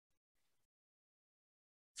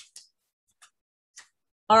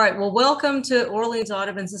All right, well, welcome to Orleans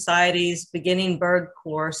Audubon Society's Beginning Bird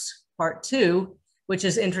Course, Part 2, which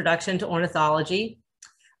is Introduction to Ornithology.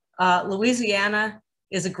 Louisiana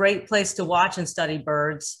is a great place to watch and study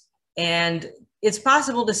birds, and it's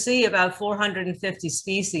possible to see about 450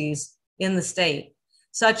 species in the state,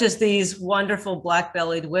 such as these wonderful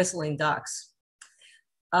black-bellied whistling ducks.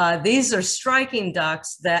 These are striking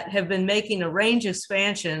ducks that have been making a range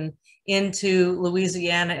expansion into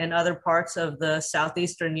Louisiana and other parts of the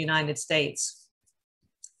southeastern United States.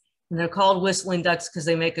 And they're called whistling ducks because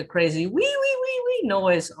they make a crazy wee, wee, wee, wee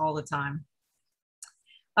noise all the time.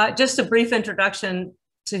 Just a brief introduction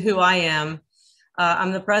to who I am.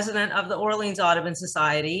 I'm the president of the Orleans Audubon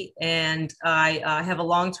Society, and I have a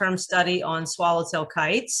long-term study on swallowtail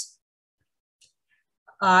kites.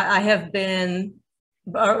 I have been,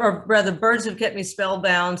 or rather, birds have kept me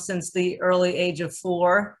spellbound since the early age of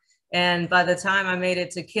 4. And by the time I made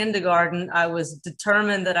it to kindergarten, I was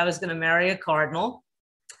determined that I was going to marry a cardinal.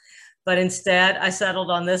 But instead, I settled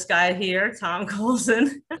on this guy here, Tom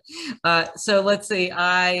Coulson. So let's see,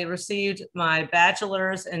 I received my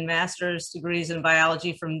bachelor's and master's degrees in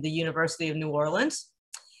biology from the University of New Orleans,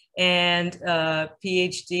 and a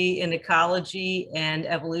PhD in ecology and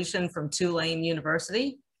evolution from Tulane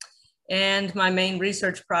University. And my main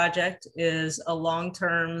research project is a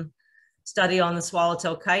long-term study on the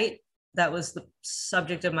swallowtail kite. That was the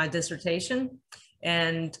subject of my dissertation.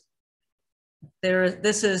 And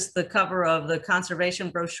this is the cover of the conservation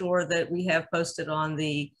brochure that we have posted on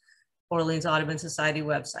the Orleans Audubon Society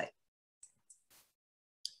website.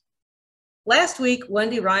 Last week,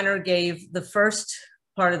 Wendy Reiner gave the first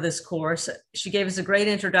part of this course. She gave us a great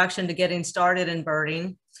introduction to getting started in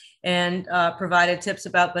birding and provided tips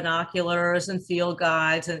about binoculars and field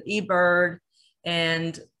guides and eBird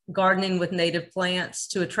and gardening with native plants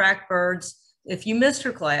to attract birds. If you missed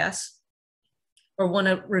her class or want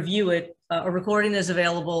to review it, a recording is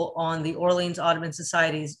available on the Orleans Audubon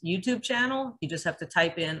Society's YouTube channel. You just have to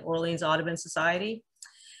type in Orleans Audubon Society,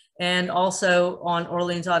 and also on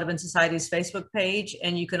Orleans Audubon Society's Facebook page.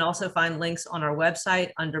 And you can also find links on our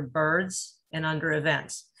website under birds and under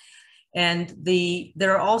events. And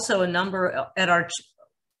there are also a number at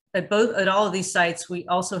all of these sites. We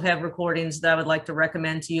also have recordings that I would like to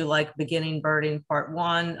recommend to you, like Beginning Birding Part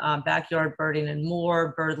 1, Backyard Birding and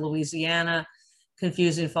More, Bird Louisiana,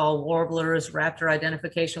 Confusing Fall Warblers, Raptor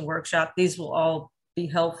Identification Workshop. These will all be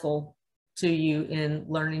helpful to you in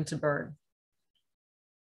learning to bird.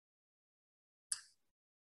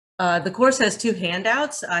 The course has 2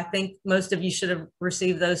 handouts. I think most of you should have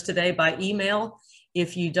received those today by email.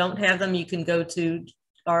 If you don't have them, you can go to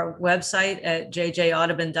our website at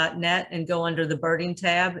jjaudubon.net and go under the birding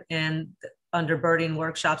tab and under birding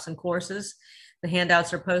workshops and courses. The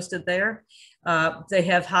handouts are posted there. They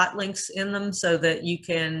have hot links in them so that you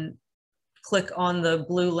can click on the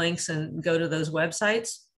blue links and go to those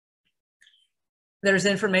websites. There's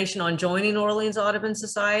information on joining Orleans Audubon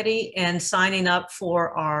Society and signing up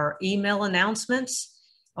for our email announcements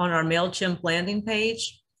on our MailChimp landing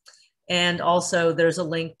page. And also there's a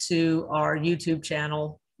link to our YouTube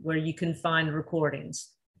channel where you can find recordings.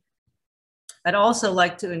 I'd also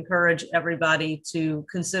like to encourage everybody to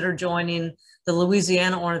consider joining the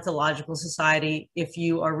Louisiana Ornithological Society if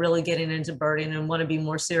you are really getting into birding and want to be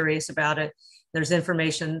more serious about it. There's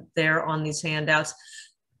information there on these handouts.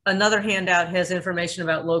 Another handout has information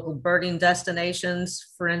about local birding destinations,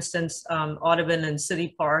 for instance, Audubon and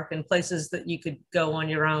City Park, and places that you could go on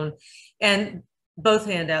your own. And both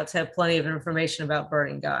handouts have plenty of information about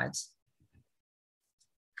birding guides.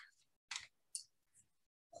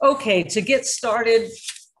 Okay, to get started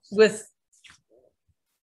with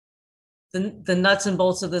the nuts and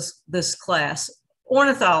bolts of this class,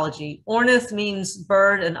 ornithology. Ornith means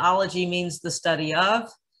bird and ology means the study of.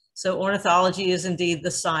 So ornithology is indeed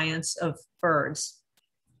the science of birds.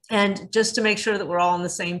 And just to make sure that we're all on the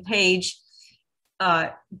same page,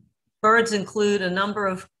 birds include a number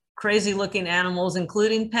of crazy looking animals,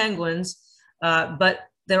 including penguins, but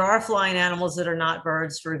there are flying animals that are not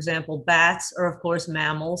birds. For example, bats are of course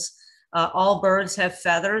mammals. All birds have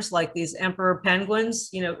feathers, like these emperor penguins.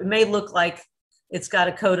 You know, it may look like it's got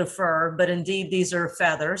a coat of fur, but indeed these are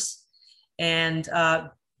feathers. And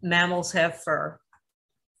mammals have fur,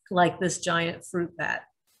 like this giant fruit bat.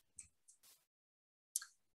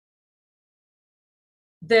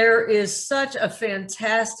 There is such a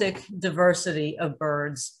fantastic diversity of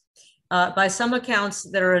birds. By some accounts,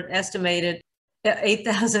 there are an estimated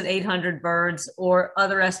 8,800 birds, or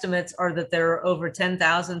other estimates are that there are over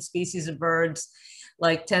 10,000 species of birds,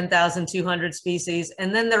 like 10,200 species.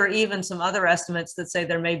 And then there are even some other estimates that say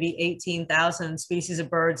there may be 18,000 species of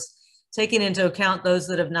birds taking into account those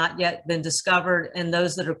that have not yet been discovered and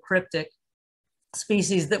those that are cryptic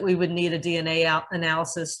species that we would need a DNA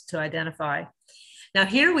analysis to identify. Now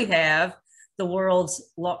here we have the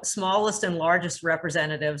world's smallest and largest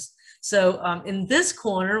representatives. So in this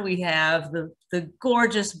corner, we have the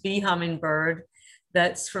gorgeous bee hummingbird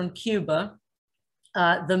that's from Cuba.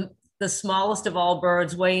 The smallest of all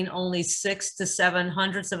birds, weighing only 6 to 7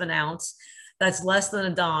 hundredths of an ounce. That's less than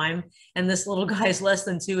a dime. And this little guy is less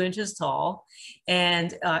than 2 inches tall.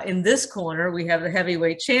 And in this corner, we have the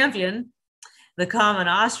heavyweight champion, the common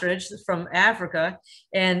ostrich from Africa.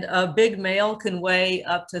 And a big male can weigh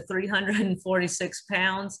up to 346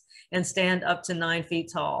 pounds and stand up to 9 feet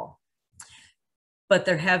tall. But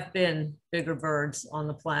there have been bigger birds on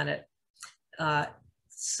the planet.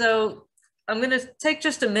 So I'm going to take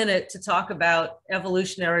just a minute to talk about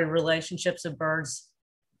evolutionary relationships of birds,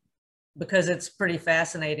 because it's pretty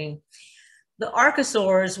fascinating. The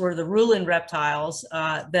archosaurs were the ruling reptiles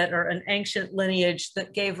that are an ancient lineage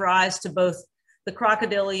that gave rise to both the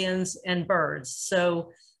crocodilians and birds.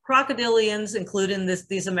 So crocodilians, including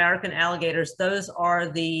these American alligators, those are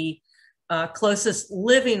the closest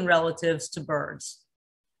living relatives to birds.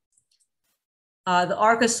 The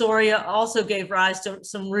Archosauria also gave rise to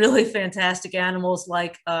some really fantastic animals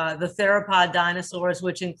like the theropod dinosaurs,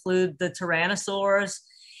 which include the tyrannosaurs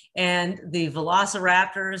and the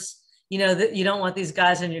velociraptors. You know, that you don't want these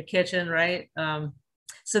guys in your kitchen, right?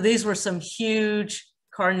 So these were some huge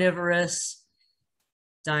carnivorous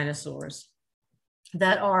dinosaurs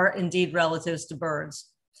that are indeed relatives to birds.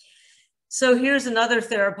 So here's another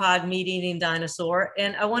theropod meat-eating dinosaur.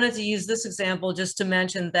 And I wanted to use this example just to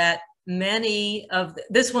mention that many of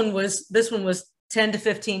this one was 10 to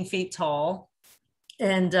 15 feet tall,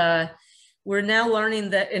 and we're now learning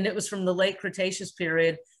that, and it was from the late Cretaceous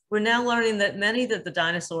period. We're now learning that many of the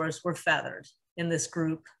dinosaurs were feathered in this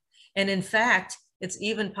group, and in fact, it's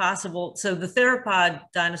even possible. So the theropod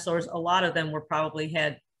dinosaurs, a lot of them were probably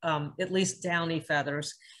had at least downy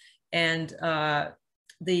feathers, and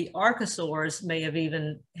the archosaurs may have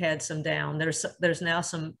even had some down. There's now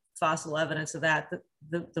some fossil evidence of that.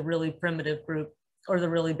 The really primitive group, or the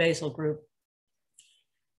really basal group.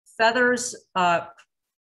 Feathers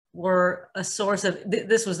were a source of,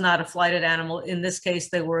 this was not a flighted animal. In this case,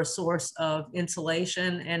 they were a source of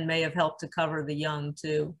insulation and may have helped to cover the young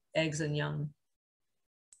too, eggs and young.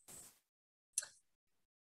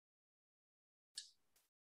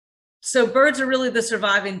 So birds are really the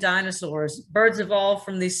surviving dinosaurs. Birds evolved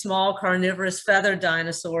from these small carnivorous feathered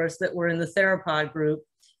dinosaurs that were in the theropod group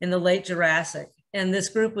in the late Jurassic. And this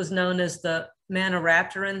group was known as the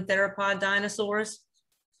Maniraptoran theropod dinosaurs.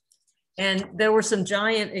 And there were some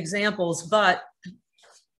giant examples, but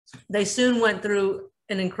they soon went through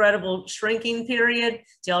an incredible shrinking period.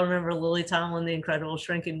 Do y'all remember Lily Tomlin, the Incredible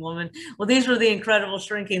Shrinking Woman? Well, these were the incredible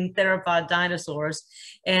shrinking theropod dinosaurs.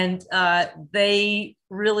 And they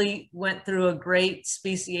really went through a great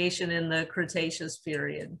speciation in the Cretaceous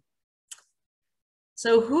period.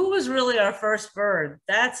 So who was really our first bird?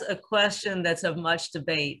 That's a question that's of much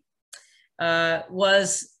debate.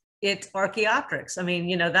 Was it Archaeopteryx? I mean,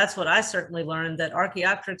 you know, that's what I certainly learned, that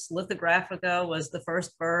Archaeopteryx lithographica was the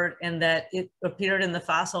first bird, and that it appeared in the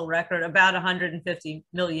fossil record about 150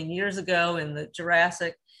 million years ago in the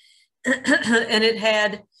Jurassic.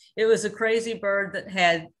 And it was a crazy bird that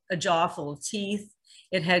had a jaw full of teeth.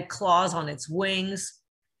 It had claws on its wings,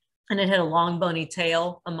 and it had a long bony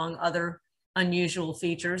tail, among other unusual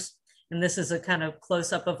features. And this is a kind of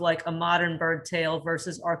close-up of like a modern bird tail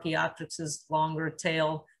versus Archaeopteryx's longer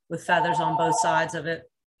tail with feathers on both sides of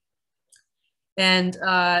it. And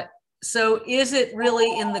so is it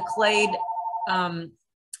really in the clade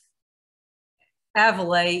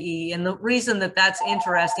Avalae? And the reason that that's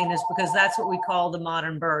interesting is because that's what we call the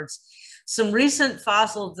modern birds. Some recent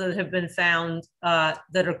fossils that have been found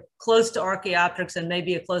that are close to Archaeopteryx and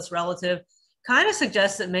maybe a close relative kind of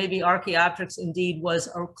suggests that maybe Archaeopteryx indeed was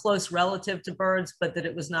a close relative to birds, but that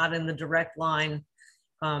it was not in the direct line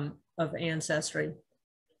of ancestry.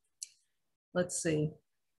 Let's see.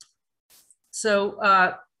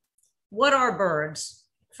 So what are birds?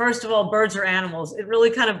 First of all, birds are animals. It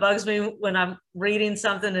really kind of bugs me when I'm reading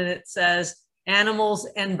something and it says animals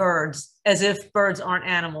and birds, as if birds aren't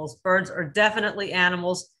animals. Birds are definitely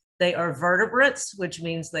animals. They are vertebrates, which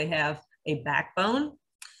means they have a backbone.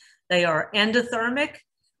 They are endothermic,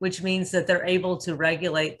 which means that they're able to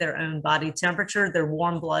regulate their own body temperature. They're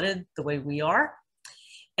warm-blooded the way we are.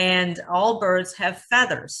 And all birds have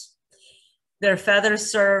feathers. Their feathers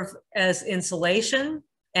serve as insulation.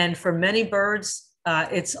 And for many birds,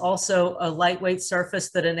 it's also a lightweight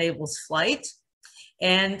surface that enables flight.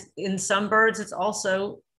 And in some birds, it's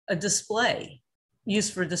also a display,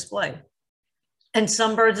 used for display. And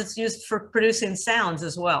some birds it's used for producing sounds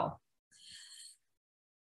as well.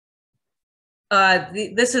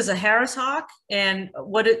 This is a Harris hawk, and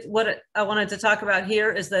what I wanted to talk about here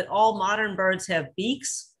is that all modern birds have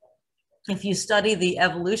beaks. If you study the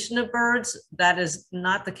evolution of birds, that is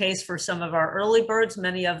not the case for some of our early birds.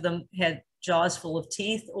 Many of them had jaws full of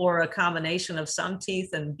teeth, or a combination of some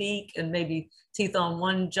teeth and beak, and maybe teeth on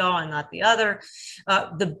one jaw and not the other.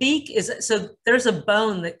 The beak is, so there's a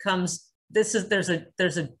bone that comes, there's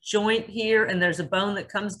a joint here, and there's a bone that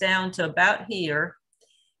comes down to about here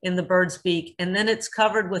in the bird's beak, and then it's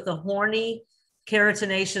covered with a horny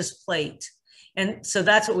keratinaceous plate. And so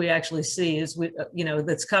that's what we actually see is,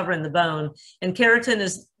 that's covering the bone. And keratin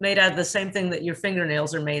is made out of the same thing that your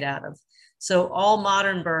fingernails are made out of. So all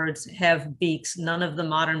modern birds have beaks. None of the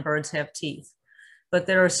modern birds have teeth. But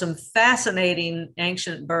there are some fascinating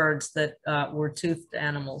ancient birds that were toothed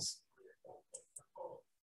animals.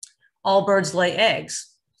 All birds lay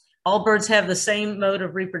eggs. All birds have the same mode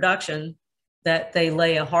of reproduction, that they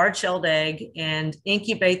lay a hard-shelled egg and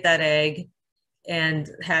incubate that egg and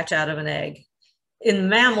hatch out of an egg. In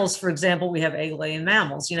mammals, for example, we have egg-laying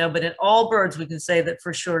mammals, but in all birds, we can say that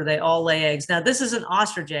for sure they all lay eggs. Now, this is an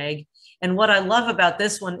ostrich egg. And what I love about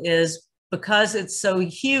this one is, because it's so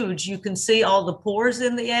huge, you can see all the pores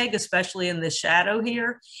in the egg, especially in the shadow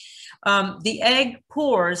here. The egg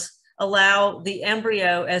pores allow the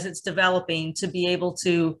embryo, as it's developing, to be able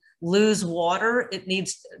to lose water. The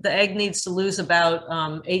egg needs to lose about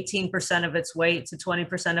 18% of its weight to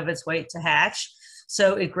 20% of its weight to hatch.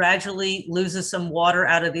 So it gradually loses some water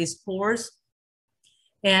out of these pores.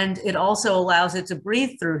 And it also allows it to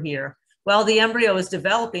breathe through here. While the embryo is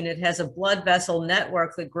developing, it has a blood vessel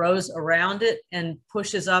network that grows around it and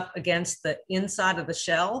pushes up against the inside of the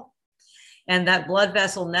shell. And that blood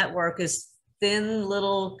vessel network is thin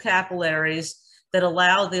little capillaries that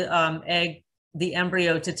allow the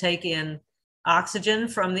embryo to take in oxygen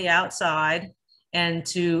from the outside and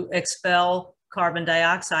to expel carbon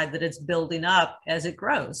dioxide that it's building up as it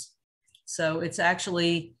grows. So it's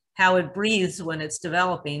actually how it breathes when it's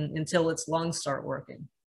developing until its lungs start working.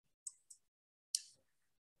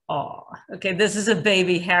 Oh, okay, this is a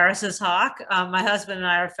baby Harris's hawk. My husband and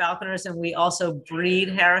I are falconers, and we also breed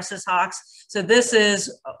Harris's hawks. So this is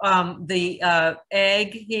the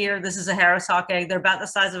egg here. This is a Harris hawk egg. They're about the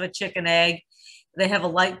size of a chicken egg. They have a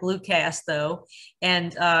light blue cast though.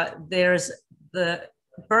 And there's the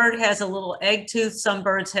bird has a little egg tooth. Some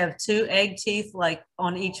birds have two egg teeth, like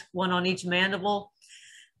one on each mandible.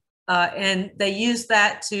 And they use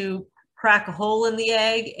that to crack a hole in the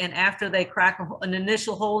egg. And after they crack an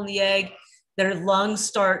initial hole in the egg, their lungs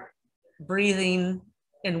start breathing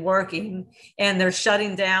and working, and they're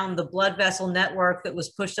shutting down the blood vessel network that was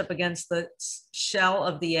pushed up against the shell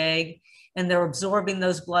of the egg, and they're absorbing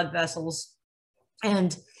those blood vessels.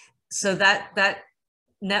 And so that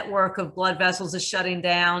network of blood vessels is shutting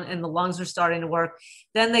down and the lungs are starting to work.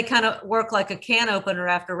 Then they kind of work like a can opener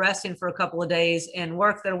after resting for a couple of days and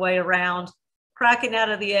work their way around, cracking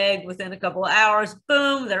out of the egg within a couple of hours.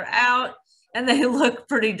 Boom, they're out. And they look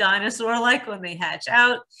pretty dinosaur-like when they hatch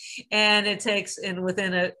out. And it takes,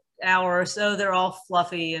 within an hour or so, they're all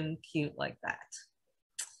fluffy and cute like that.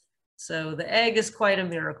 So the egg is quite a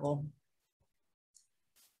miracle.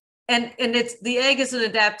 And the egg is an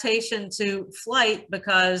adaptation to flight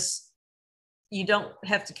because you don't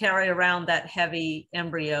have to carry around that heavy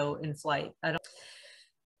embryo in flight.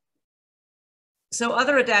 So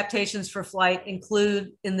other adaptations for flight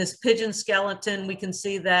include, in this pigeon skeleton, we can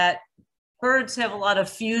see that birds have a lot of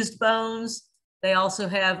fused bones. They also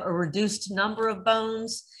have a reduced number of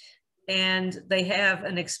bones, and they have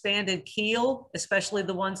an expanded keel, especially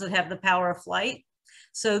the ones that have the power of flight.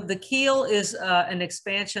 So the keel is an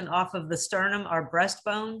expansion off of the sternum, our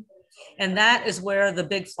breastbone, and that is where the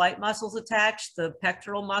big flight muscles attach, the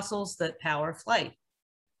pectoral muscles that power flight.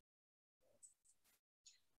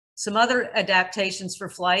 Some other adaptations for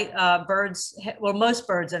flight, most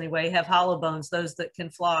birds anyway, have hollow bones, those that can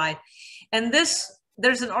fly. And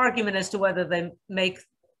there's an argument as to whether they make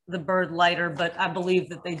the bird lighter, but I believe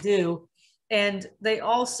that they do. And they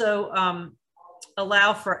also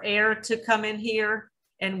allow for air to come in here.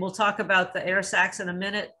 And we'll talk about the air sacs in a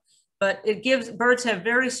minute, but birds have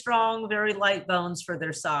very strong, very light bones for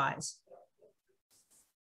their size.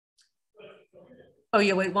 Oh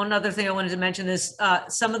yeah, wait, one other thing I wanted to mention is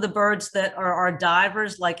some of the birds that are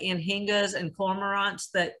divers, like anhingas and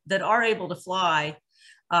cormorants that are able to fly,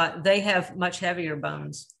 they have much heavier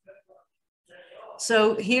bones.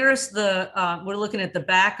 So here's the, we're looking at the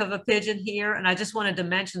back of a pigeon here, and I just wanted to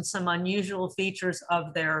mention some unusual features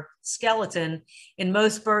of their skeleton. In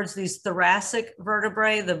most birds, these thoracic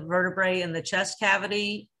vertebrae, the vertebrae in the chest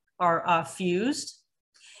cavity are fused.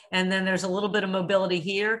 And then there's a little bit of mobility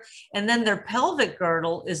here. And then their pelvic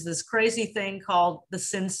girdle is this crazy thing called the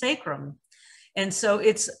synsacrum. And so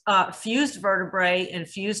it's fused vertebrae and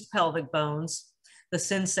fused pelvic bones, the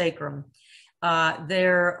synsacrum.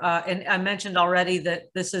 And I mentioned already that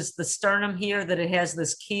this is the sternum here, that it has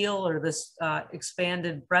this keel or this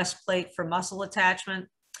expanded breastplate for muscle attachment.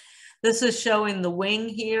 This is showing the wing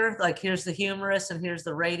here, like here's the humerus and here's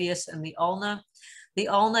the radius and the ulna. The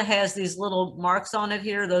ulna has these little marks on it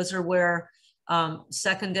here. Those are where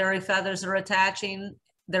secondary feathers are attaching.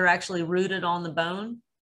 They're actually rooted on the bone.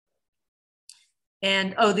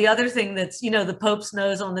 And oh, the other thing that's, you know, the Pope's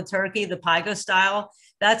nose on the turkey, the pygostyle,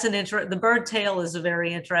 that's the bird tail is a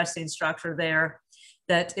very interesting structure there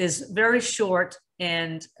that is very short.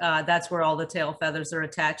 And that's where all the tail feathers are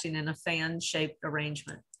attaching in a fan-shaped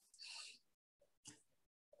arrangement.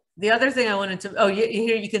 The other thing I wanted to, oh,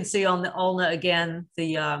 here you can see on the ulna again,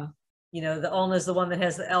 the, you know, the ulna is the one that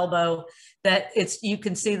has the elbow, that you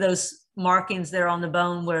can see those markings there on the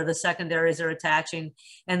bone where the secondaries are attaching,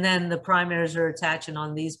 and then the primaries are attaching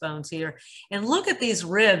on these bones here. And look at these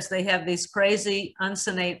ribs. They have these crazy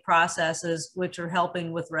uncinate processes which are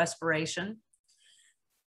helping with respiration.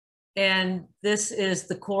 And this is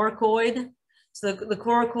the coracoid. So the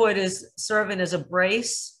coracoid is serving as a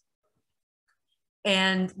brace.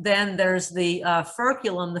 And then there's the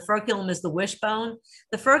furculum. The furculum is the wishbone.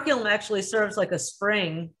 The furculum actually serves like a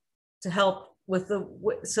spring to help with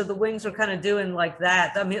so the wings are kind of doing like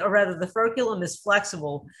that. I mean, or rather the furculum is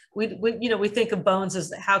flexible. We think of bones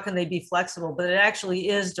as how can they be flexible, but it actually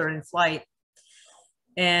is during flight.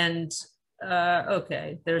 And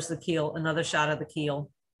okay, there's the keel, another shot of the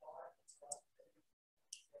keel.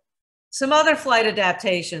 Some other flight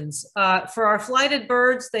adaptations. For our flighted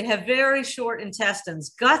birds, they have very short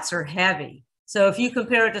intestines. Guts are heavy. So if you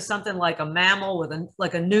compare it to something like a mammal with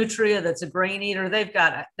like a nutria that's a grain eater,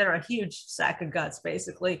 they're a huge sack of guts,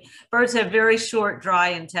 basically. Birds have very short, dry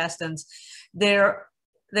intestines. They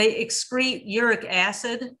excrete uric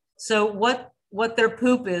acid. So what their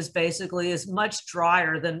poop is basically is much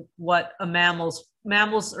drier than what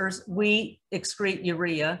we excrete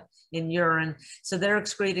urea in urine. So they're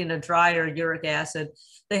excreting a drier uric acid.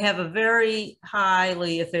 They have a very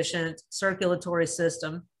highly efficient circulatory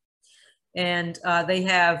system. And they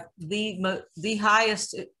have the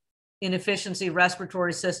highest in efficiency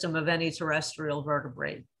respiratory system of any terrestrial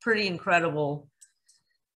vertebrate. Pretty incredible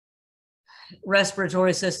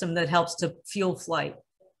respiratory system that helps to fuel flight.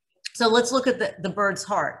 So let's look at the bird's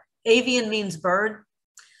heart. Avian means bird.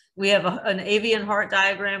 We have an avian heart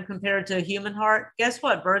diagram compared to a human heart. Guess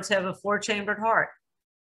what? Birds have a 4-chambered heart.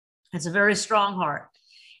 It's a very strong heart.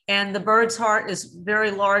 And the bird's heart is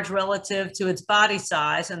very large relative to its body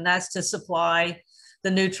size, and that's to supply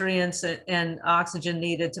the nutrients and oxygen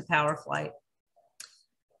needed to power flight.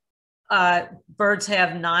 Birds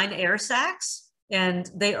have 9 air sacs, and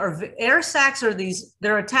air sacs are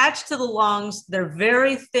they're attached to the lungs. They're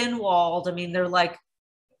very thin walled. I mean, they're like,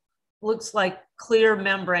 looks like clear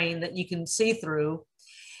membrane that you can see through,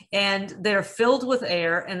 and they're filled with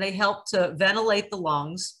air, and they help to ventilate the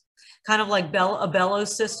lungs, kind of like a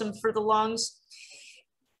bellows system for the lungs.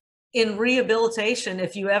 In rehabilitation,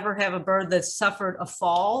 if you ever have a bird that's suffered a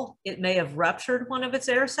fall, it may have ruptured one of its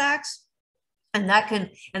air sacs. And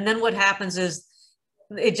then what happens is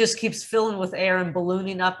it just keeps filling with air and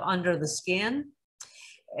ballooning up under the skin.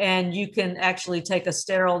 And you can actually take a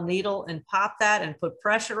sterile needle and pop that and put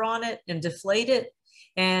pressure on it and deflate it.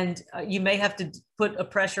 And you may have to put a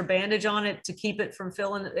pressure bandage on it to keep it from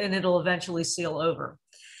filling, and it'll eventually seal over.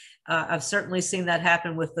 I've certainly seen that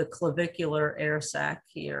happen with the clavicular air sac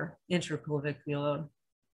here, intraclavicular.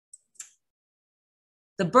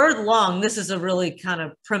 The bird lung, this is a really kind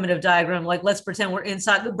of primitive diagram. Like, let's pretend we're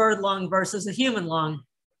inside the bird lung versus a human lung.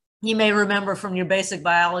 You may remember from your basic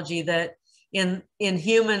biology that in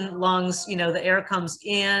human lungs, you know, the air comes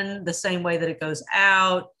in the same way that it goes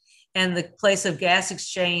out. And the place of gas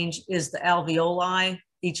exchange is the alveoli.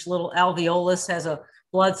 Each little alveolus has a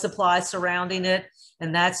blood supply surrounding it.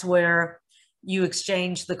 And that's where you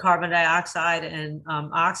exchange the carbon dioxide and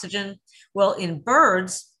oxygen. Well, in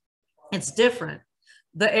birds, it's different.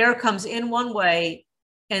 The air comes in one way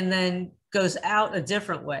and then goes out a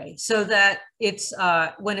different way, so that it's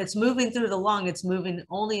when it's moving through the lung, it's moving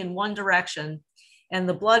only in one direction, and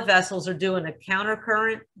the blood vessels are doing a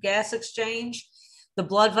countercurrent gas exchange. The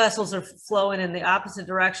blood vessels are flowing in the opposite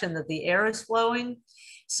direction that the air is flowing.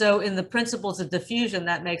 So in the principles of diffusion,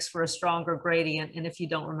 that makes for a stronger gradient. And if you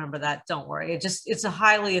don't remember that, don't worry. It's a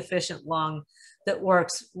highly efficient lung that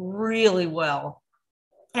works really well.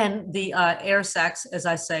 And the air sacs, as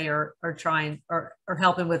I say, are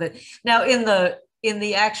helping with it. Now in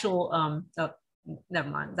the actual, never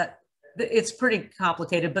mind that. It's pretty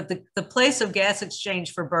complicated, but the place of gas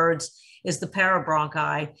exchange for birds is the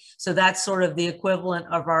parabronchi. So that's sort of the equivalent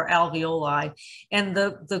of our alveoli. And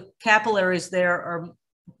the capillaries there are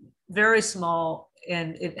very small,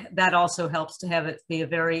 and that also helps to have it be a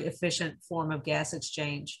very efficient form of gas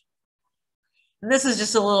exchange. And this is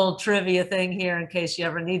just a little trivia thing here in case you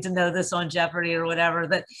ever need to know this on Jeopardy or whatever,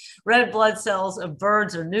 that red blood cells of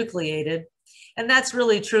birds are nucleated. And that's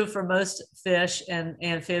really true for most fish and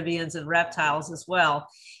amphibians and reptiles as well.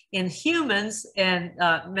 In humans and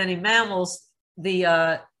many mammals,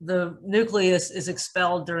 the nucleus is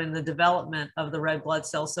expelled during the development of the red blood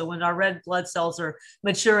cells. So when our red blood cells are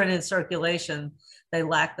mature and in circulation, they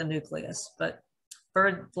lack the nucleus, but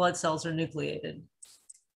bird blood cells are nucleated.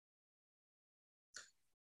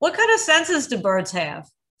 What kind of senses do birds have?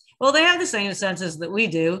 Well, they have the same senses that we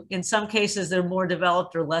do. In some cases, they're more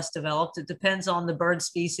developed or less developed. It depends on the bird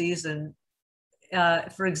species. And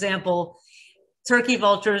for example, turkey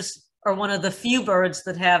vultures are one of the few birds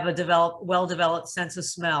that have a well-developed sense of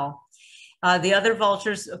smell. The other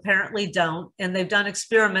vultures apparently don't. And they've done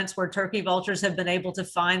experiments where turkey vultures have been able to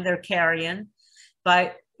find their carrion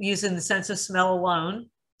by using the sense of smell alone,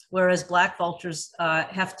 whereas black vultures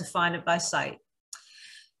have to find it by sight.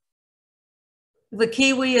 The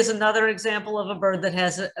kiwi is another example of a bird that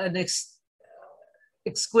has an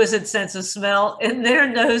exquisite sense of smell, and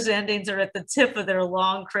their nose endings are at the tip of their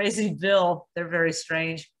long, crazy bill. They're very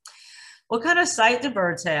strange. What kind of sight do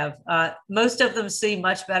birds have? Most of them see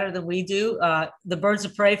much better than we do. The birds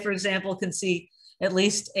of prey, for example, can see at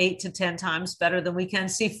least 8 to 10 times better than we can,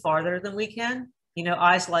 see farther than we can. You know,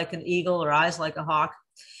 eyes like an eagle or eyes like a hawk.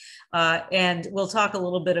 And we'll talk a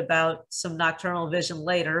little bit about some nocturnal vision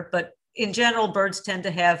later, but in general, birds tend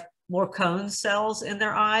to have more cone cells in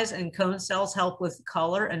their eyes, and cone cells help with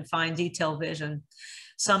color and fine detail vision.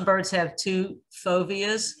 Some birds have 2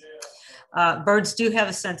 foveas. Birds do have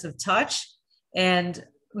a sense of touch, and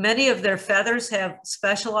many of their feathers have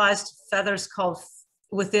specialized feathers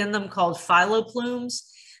within them called phyloplumes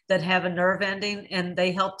that have a nerve ending, and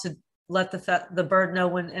they help to let the bird know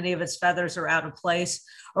when any of its feathers are out of place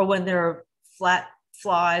or when there are flat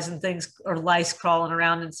flies and things or lice crawling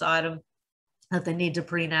around inside them that they need to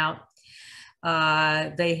preen out.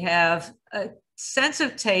 They have a sense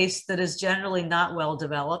of taste that is generally not well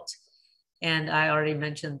developed. And I already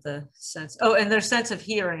mentioned the sense. Oh, and their sense of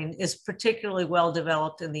hearing is particularly well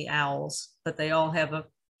developed in the owls, but they all have a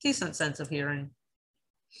decent sense of hearing.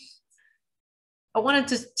 I wanted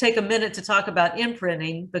to take a minute to talk about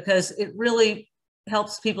imprinting because it really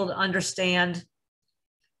helps people to understand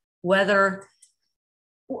what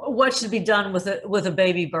should be done with a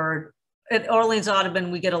baby bird. At Orleans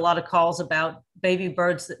Audubon, we get a lot of calls about baby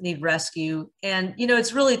birds that need rescue. And, you know,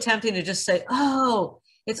 it's really tempting to just say, oh,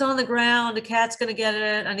 it's on the ground, a cat's going to get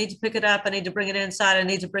it. I need to pick it up. I need to bring it inside. I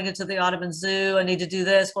need to bring it to the Audubon Zoo. I need to do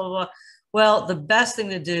this, blah, blah, blah. Well, the best thing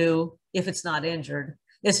to do, if it's not injured,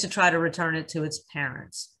 is to try to return it to its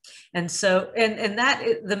parents. And so, and that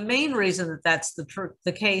the main reason that that's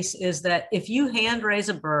the case is that if you hand raise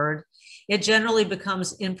a bird, it generally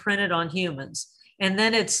becomes imprinted on humans, and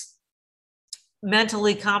then it's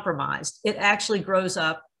mentally compromised. It actually grows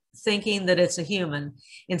up thinking that it's a human.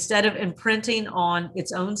 Instead of imprinting on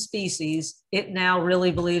its own species, it now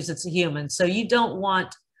really believes it's a human. So you don't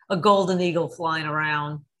want a golden eagle flying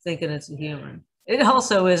around thinking it's a human. It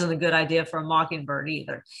also isn't a good idea for a mockingbird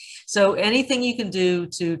either. So anything you can do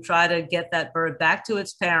to try to get that bird back to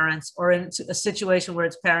its parents or into a situation where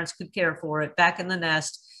its parents could care for it, back in the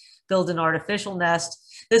nest, build an artificial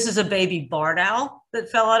nest. This is a baby barred owl that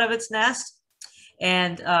fell out of its nest.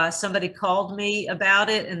 And somebody called me about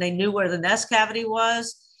it and they knew where the nest cavity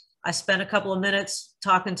was. I spent a couple of minutes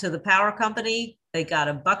talking to the power company. They got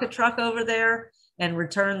a bucket truck over there and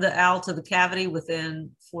returned the owl to the cavity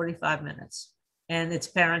within 45 minutes. And its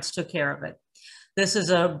parents took care of it. This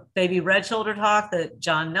is a baby red-shouldered hawk that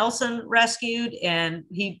John Nelson rescued, and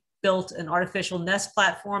he built an artificial nest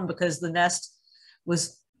platform because the nest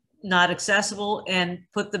was not accessible and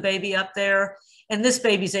put the baby up there. And this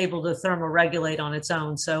baby's able to thermoregulate on its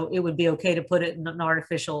own, so it would be okay to put it in an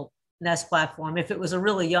artificial nest platform. If it was a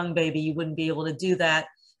really young baby, you wouldn't be able to do that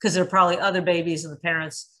because there are probably other babies and the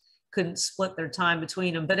parents couldn't split their time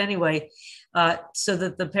between them. But anyway, so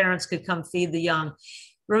that the parents could come feed the young.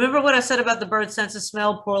 Remember what I said about the bird's sense of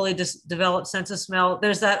smell, poorly developed sense of smell?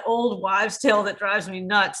 There's that old wives' tale that drives me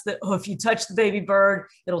nuts that, oh, if you touch the baby bird,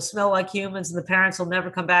 it'll smell like humans and the parents will never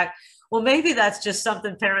come back. Well, maybe that's just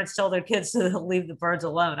something parents tell their kids to leave the birds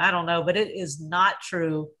alone. I don't know, but it is not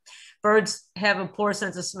true. Birds have a poor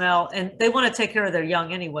sense of smell and they want to take care of their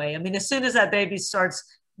young anyway. I mean, as soon as that baby starts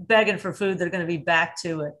begging for food, they're going to be back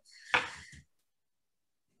to it.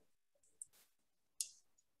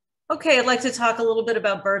 Okay, I'd like to talk a little bit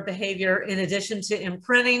about bird behavior in addition to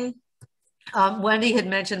imprinting. Wendy had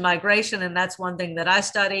mentioned migration, and that's one thing that I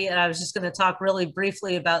study. And I was just going to talk really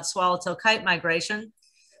briefly about swallowtail kite migration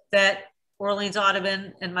that Orleans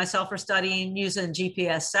Audubon and myself are studying using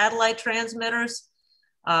GPS satellite transmitters.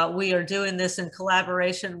 We are doing this in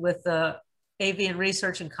collaboration with the Avian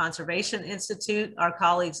Research and Conservation Institute, our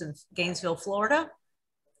colleagues in Gainesville, Florida.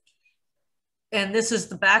 And this is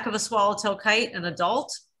the back of a swallowtail kite, an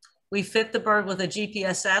adult. We fit the bird with a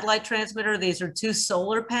GPS satellite transmitter. These are 2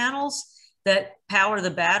 solar panels that power the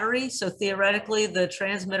battery. So theoretically, the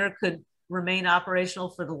transmitter could remain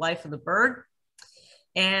operational for the life of the bird.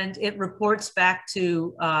 And it reports back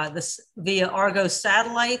to this via Argos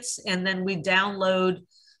satellites. And then we download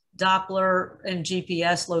Doppler and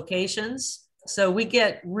GPS locations. So we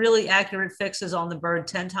get really accurate fixes on the bird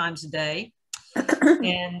 10 times a day.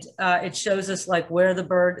 And it shows us like where the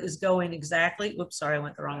bird is going exactly. Oops, sorry, I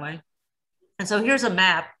went the wrong way. And so here's a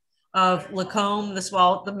map of Lacombe,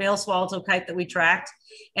 the male swallowtail kite that we tracked.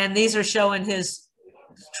 And these are showing his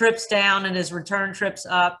trips down and his return trips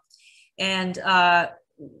up. And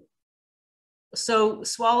so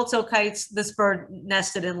swallowtail kites, this bird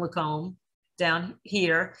nested in Lacombe down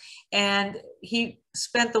here. And he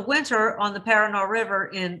spent the winter on the Paraná River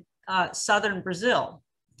in southern Brazil.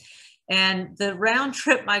 And the round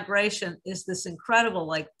trip migration is this incredible,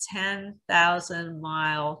 like 10,000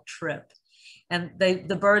 mile trip. And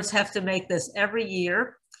the birds have to make this every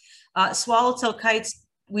year. Swallowtail kites,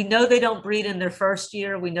 we know they don't breed in their first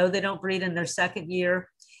year. We know they don't breed in their second year.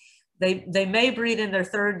 They may breed in their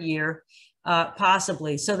third year,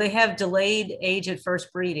 possibly. So they have delayed age at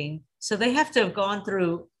first breeding. So they have to have gone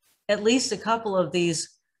through at least a couple of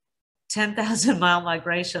these 10,000 mile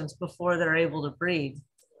migrations before they're able to breed.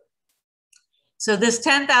 So this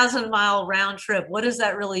 10,000 mile round trip, what does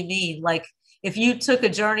that really mean? Like if you took a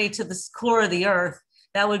journey to the core of the earth,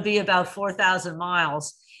 that would be about 4,000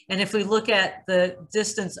 miles. And if we look at the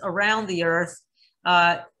distance around the earth,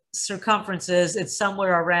 circumferences, it's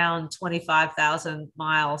somewhere around 25,000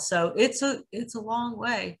 miles. So it's a long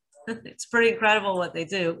way. It's pretty incredible what they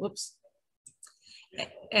do. Whoops.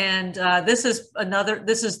 And this is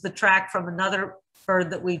the track from another bird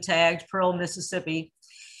that we tagged, Pearl, Mississippi.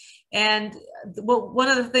 And one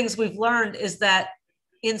of the things we've learned is that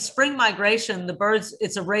in spring migration, the birds,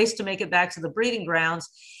 it's a race to make it back to the breeding grounds.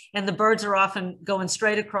 And the birds are often going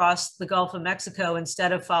straight across the Gulf of Mexico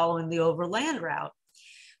instead of following the overland route.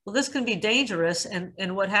 Well, this can be dangerous.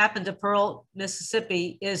 And what happened to Pearl,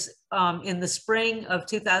 Mississippi is in the spring of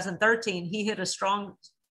 2013, he hit a strong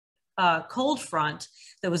cold front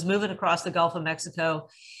that was moving across the Gulf of Mexico.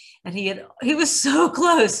 And he was so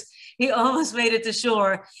close. He almost made it to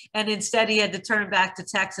shore. And instead he had to turn back to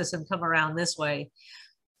Texas and come around this way.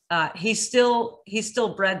 He still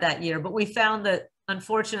bred that year, but we found that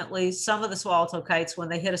unfortunately, some of the swallowtail kites, when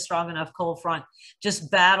they hit a strong enough cold front, just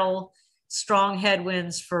battle strong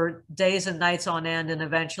headwinds for days and nights on end and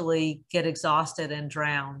eventually get exhausted and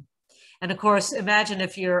drown. And of course, imagine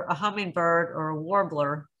if you're a hummingbird or a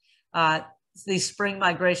warbler, these spring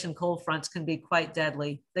migration cold fronts can be quite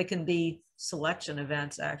deadly. They can be selection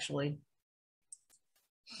events, actually.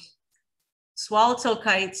 Swallowtail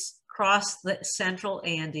kites cross the central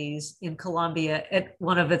Andes in Colombia at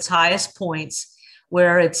one of its highest points,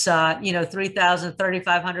 where it's 3,000,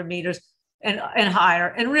 3,500 meters and higher.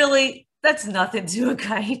 And really, that's nothing to a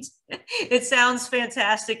kite. It sounds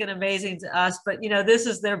fantastic and amazing to us, but this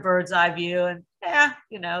is their bird's eye view, and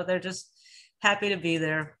they're just happy to be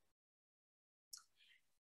there.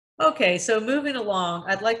 Okay, so moving along,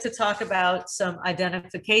 I'd like to talk about some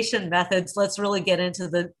identification methods. Let's really get into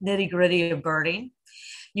the nitty-gritty of birding.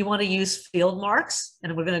 You want to use field marks,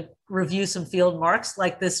 and we're going to review some field marks.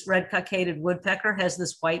 Like this red cockaded woodpecker has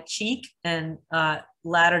this white cheek and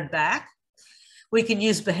laddered back. We can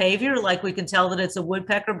use behavior, like we can tell that it's a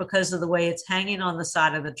woodpecker because of the way it's hanging on the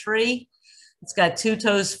side of the tree. It's got 2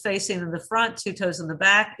 toes facing in the front, 2 toes in the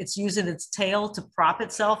back. It's using its tail to prop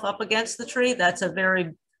itself up against the tree. That's a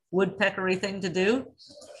very woodpeckery thing to do.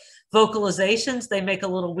 Vocalizations, they make a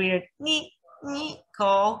little weird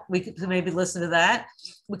call. We could maybe listen to that.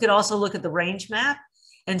 We could also look at the range map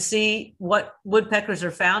and see what woodpeckers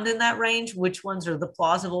are found in that range, which ones are the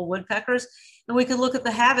plausible woodpeckers. And we can look at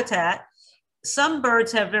the habitat. Some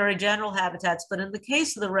birds have very general habitats, but in the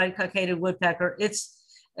case of the red-cockaded woodpecker, it's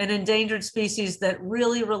an endangered species that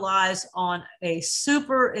really relies on a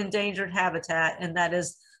super endangered habitat, and that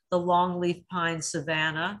is the longleaf pine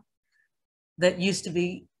savanna that used to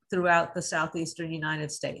be throughout the southeastern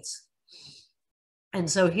United States. And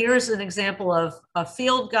so here's an example of a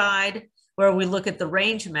field guide where we look at the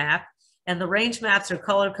range map, and the range maps are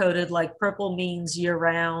color-coded, like purple means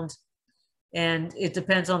year-round, and it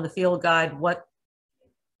depends on the field guide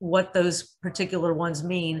what those particular ones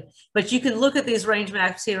mean. But you can look at these range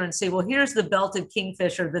maps here and see, well, here's the belted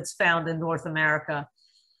kingfisher that's found in North America.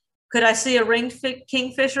 Could I see a ringed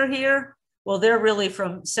kingfisher here? Well, they're really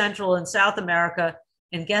from Central and South America.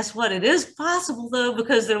 And guess what? It is possible, though,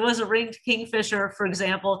 because there was a ringed kingfisher, for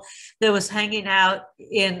example, that was hanging out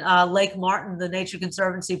in Lake Martin, the Nature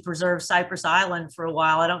Conservancy preserve, Cypress Island, for a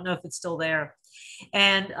while. I don't know if it's still there.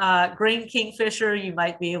 And green kingfisher, you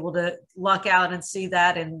might be able to luck out and see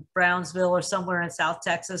that in Brownsville or somewhere in South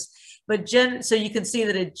Texas. But so you can see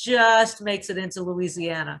that it just makes it into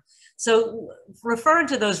Louisiana. So referring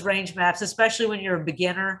to those range maps, especially when you're a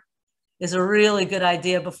beginner, is a really good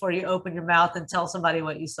idea before you open your mouth and tell somebody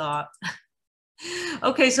what you saw.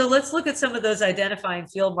 Okay, so let's look at some of those identifying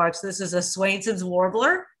field marks. This is a Swainson's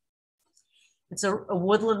warbler. It's a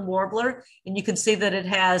woodland warbler, and you can see that it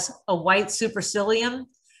has a white supercilium.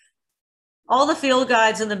 All the field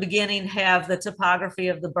guides in the beginning have the topography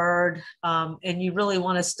of the bird, and you really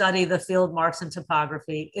want to study the field marks and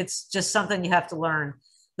topography. It's just something you have to learn.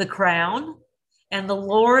 The crown and the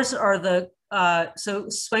lores are the, so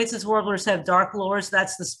Swainson's warblers have dark lores.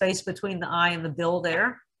 That's the space between the eye and the bill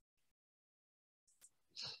there.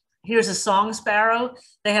 Here's a song sparrow.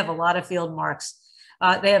 They have a lot of field marks.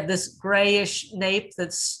 They have this grayish nape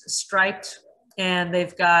that's striped, and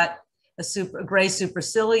they've got a gray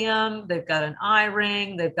supercilium. They've got an eye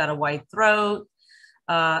ring. They've got a white throat,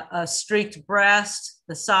 a streaked breast.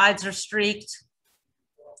 The sides are streaked.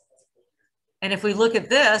 And if we look at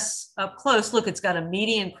this up close, look, it's got a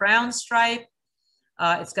median crown stripe.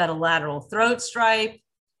 It's got a lateral throat stripe.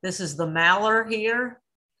 This is the malar here.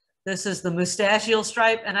 This is the mustachial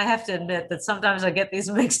stripe. And I have to admit that sometimes I get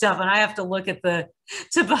these mixed up and I have to look at the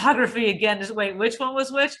topography again. Just wait, which one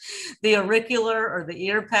was which? The auricular or the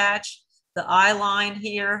ear patch, the eye line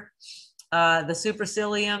here, the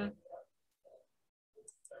supercilium.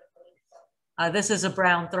 This is a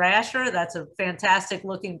brown thrasher. That's a fantastic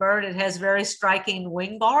looking bird. It has very striking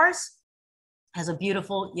wing bars, has a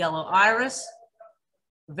beautiful yellow iris,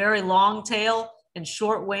 very long tail and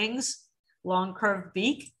short wings, long curved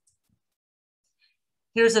beak.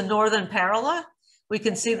 Here's a northern parula. We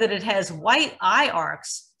can see that it has white eye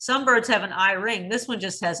arcs. Some birds have an eye ring. This one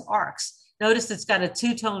just has arcs. Notice it's got a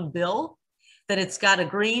two-tone bill, that it's got a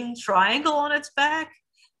green triangle on its back,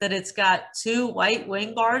 that it's got two white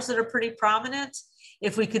wing bars that are pretty prominent.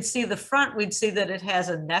 If we could see the front, we'd see that it has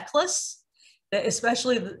a necklace, that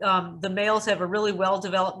especially the males have a really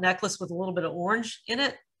well-developed necklace with a little bit of orange in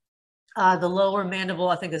it. The lower mandible,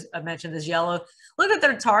 I think, as I mentioned, is yellow. Look at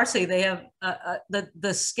their tarsi. They have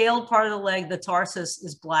the scaled part of the leg, the tarsus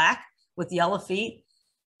is black with yellow feet.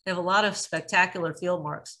 They have a lot of spectacular field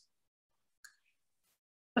marks.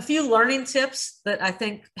 A few learning tips that I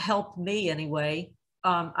think help me anyway.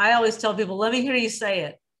 I always tell people, let me hear you say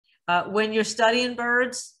it. When you're studying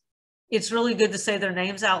birds, it's really good to say their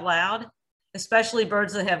names out loud, especially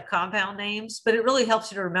birds that have compound names, but it really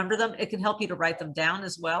helps you to remember them. It can help you to write them down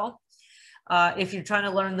as well. If you're trying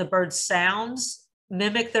to learn the bird's sounds,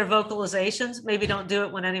 mimic their vocalizations. Maybe don't do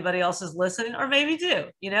it when anybody else is listening, or maybe do,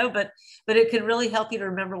 you know, but it can really help you to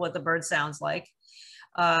remember what the bird sounds like.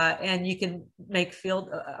 And you can make I'm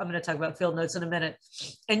going to talk about field notes in a minute.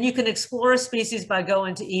 And you can explore a species by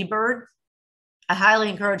going to eBird. I highly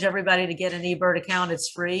encourage everybody to get an eBird account. It's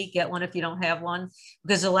free. Get one if you don't have one,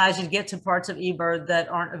 because it allows you to get to parts of eBird that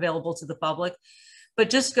aren't available to the public. But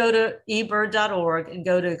just go to ebird.org and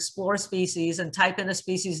go to explore species and type in a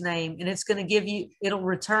species name, and it's going to give you, it'll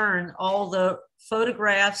return all the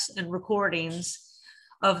photographs and recordings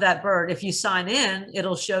of that bird. If you sign in,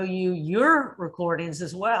 it'll show you your recordings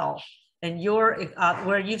as well, and your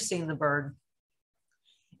where you've seen the bird.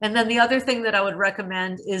 And then the other thing that I would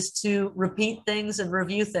recommend is to repeat things and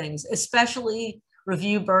review things, especially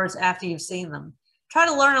review birds after you've seen them. Try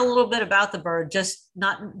to learn a little bit about the bird,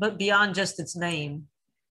 but beyond just its name.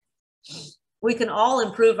 We can all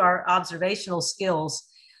improve our observational skills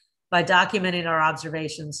by documenting our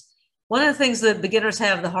observations. One of the things that beginners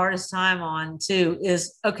have the hardest time on too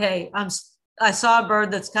is, okay, I saw a bird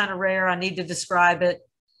that's kind of rare. I need to describe it.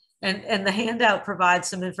 And the handout provides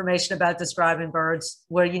some information about describing birds,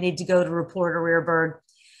 where you need to go to report a rare bird.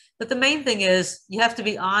 But the main thing is you have to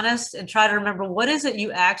be honest and try to remember, what is it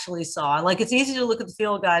you actually saw? Like, it's easy to look at the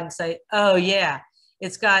field guide and say, oh yeah,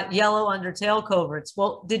 it's got yellow undertail coverts.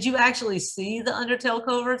 Well, did you actually see the undertail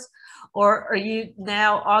coverts? Or are you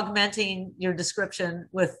now augmenting your description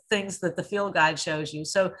with things that the field guide shows you?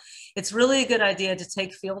 So it's really a good idea to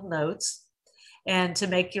take field notes and to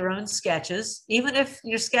make your own sketches, even if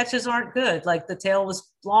your sketches aren't good, like the tail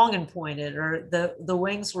was long and pointed or the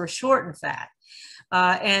wings were short and fat.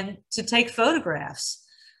 And to take photographs.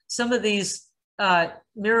 Some of these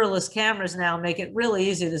mirrorless cameras now make it really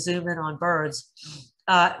easy to zoom in on birds.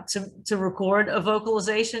 To record a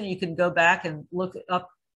vocalization, you can go back and look up,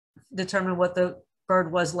 determine what the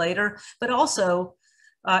bird was later, but also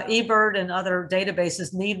eBird and other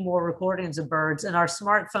databases need more recordings of birds, and our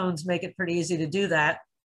smartphones make it pretty easy to do that.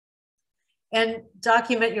 And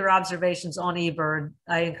document your observations on eBird.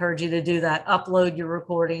 I encourage you to do that. Upload your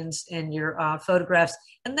recordings and your photographs.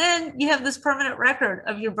 And then you have this permanent record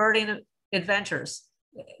of your birding adventures,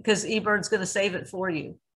 because eBird's going to save it for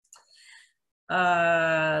you.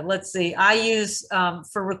 Let's see. I use,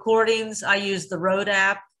 for recordings, I use the Rode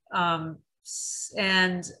app.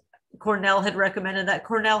 And Cornell had recommended that.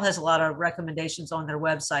 Cornell has a lot of recommendations on their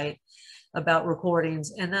website about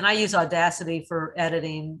recordings. And then I use Audacity for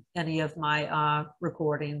editing any of my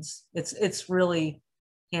recordings. It's really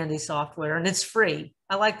handy software, and it's free.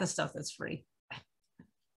 I like the stuff that's free.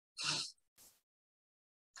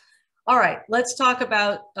 All right, let's talk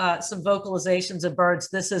about some vocalizations of birds.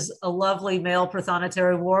 This is a lovely male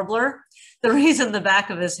prothonotary warbler. The reason the back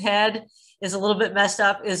of his head is a little bit messed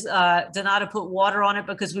up is Donata put water on it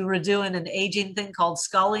because we were doing an aging thing called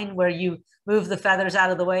sculling, where you move the feathers out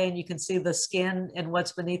of the way and you can see the skin and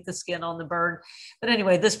what's beneath the skin on the bird. But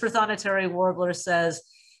anyway, this prothonotary warbler says,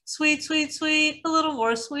 sweet, sweet, sweet, a little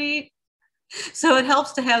more sweet. So it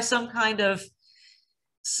helps to have some kind of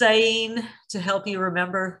saying to help you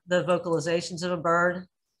remember the vocalizations of a bird.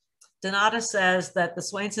 Donata says that the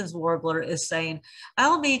Swainson's warbler is saying,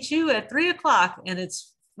 I'll meet you at 3 o'clock, and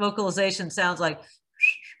its vocalization sounds like.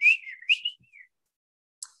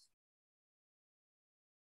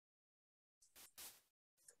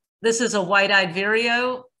 This is a white-eyed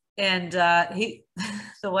vireo, and the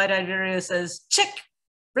white-eyed vireo says, chick,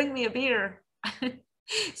 bring me a beer.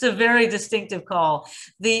 It's a very distinctive call.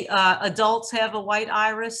 The adults have a white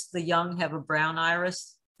iris, the young have a brown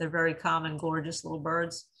iris. They're very common, gorgeous little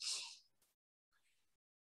birds.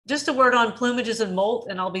 Just a word on plumages and molt,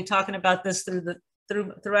 and I'll be talking about this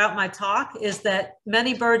throughout my talk, is that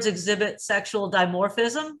many birds exhibit sexual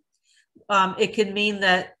dimorphism. It can mean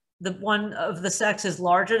that the one of the sex is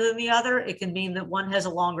larger than the other. It can mean that one has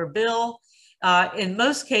a longer bill. In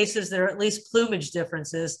most cases, there are at least plumage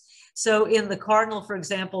differences. So in the cardinal, for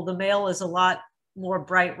example, the male is a lot more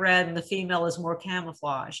bright red and the female is more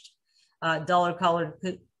camouflaged, duller colored,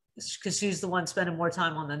 because she's the one spending more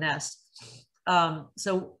time on the nest.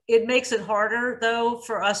 So it makes it harder, though,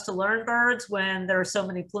 for us to learn birds when there are so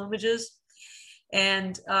many plumages.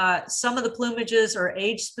 And some of the plumages are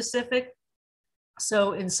age specific.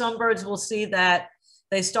 So in some birds, we'll see that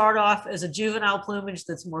they start off as a juvenile plumage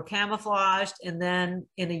that's more camouflaged, and then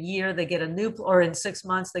in a year they get a new, or in 6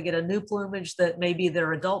 months they get a new plumage that may be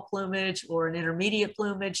their adult plumage or an intermediate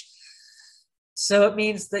plumage. So it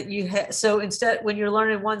means that you have, so instead, when you're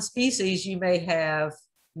learning one species, you may have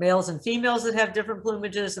males and females that have different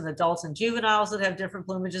plumages and adults and juveniles that have different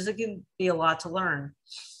plumages. It can be a lot to learn.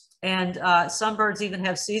 And some birds even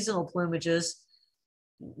have seasonal plumages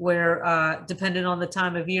where, depending on the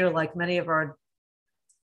time of year, like many of our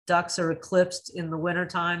ducks are eclipsed in the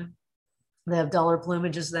wintertime. They have duller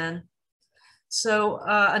plumages then. So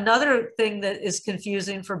another thing that is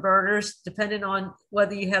confusing for birders, depending on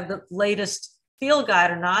whether you have the latest field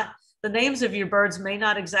guide or not, the names of your birds may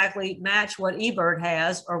not exactly match what eBird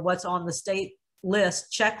has or what's on the state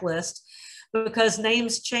list, checklist, because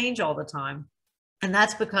names change all the time. And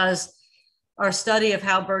that's because our study of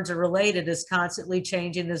how birds are related is constantly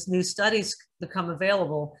changing as new studies become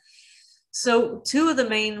available. So two of the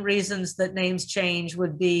main reasons that names change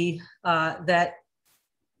would be that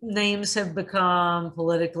names have become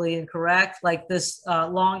politically incorrect. Like this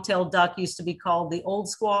long-tailed duck used to be called the old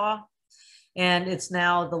squaw, and it's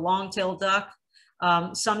now the long-tailed duck.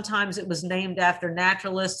 Sometimes it was named after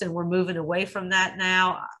naturalists, and we're moving away from that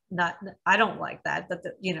now. I don't like that, but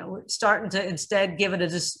we're starting to instead give it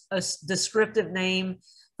a descriptive name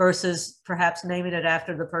versus perhaps naming it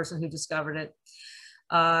after the person who discovered it.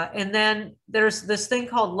 And then there's this thing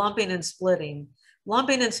called lumping and splitting.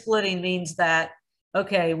 Lumping and splitting means that,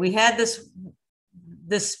 okay, we had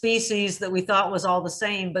this species that we thought was all the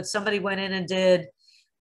same, but somebody went in and did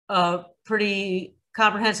a pretty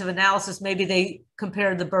comprehensive analysis. Maybe they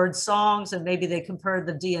compared the bird songs, and maybe they compared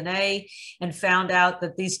the DNA and found out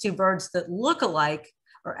that these two birds that look alike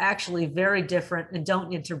are actually very different and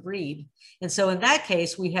don't interbreed. And so in that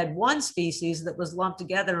case, we had one species that was lumped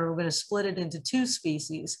together, and we're going to split it into two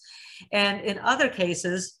species. And in other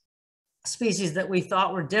cases, species that we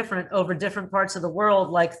thought were different over different parts of the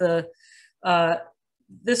world, like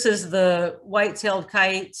this is the white-tailed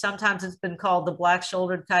kite. Sometimes it's been called the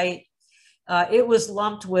black-shouldered kite. It was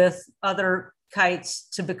lumped with other kites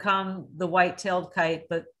to become the white-tailed kite,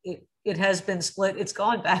 but it has been split. It's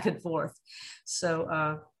gone back and forth.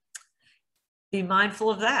 So be mindful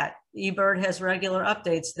of that. eBird has regular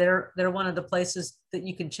updates. They're one of the places that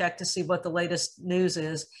you can check to see what the latest news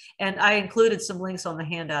is. And I included some links on the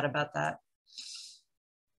handout about that.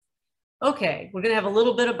 Okay, we're going to have a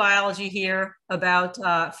little bit of biology here about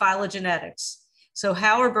phylogenetics. So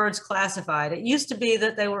how are birds classified? It used to be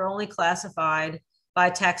that they were only classified by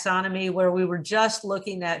taxonomy, where we were just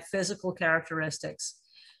looking at physical characteristics.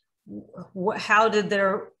 How did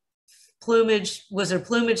their plumage, was their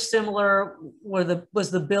plumage similar?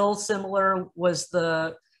 Was the bill similar? Was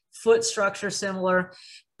the foot structure similar?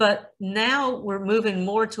 But now we're moving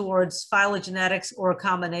more towards phylogenetics, or a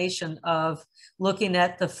combination of looking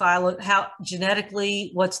at the how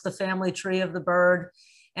genetically, what's the family tree of the bird,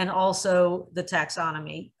 and also the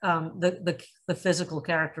taxonomy, the physical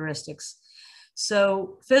characteristics.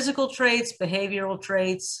 So physical traits, behavioral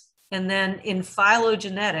traits, and then in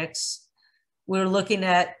phylogenetics, we're looking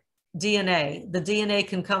at DNA. The DNA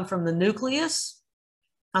can come from the nucleus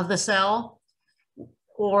of the cell,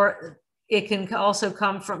 or it can also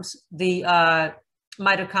come from the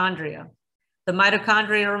mitochondria. The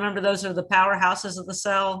mitochondria, remember, those are the powerhouses of the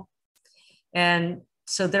cell. And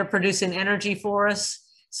so they're producing energy for us.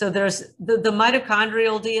 So there's the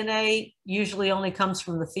mitochondrial DNA usually only comes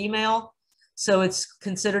from the female. So it's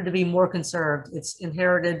considered to be more conserved. It's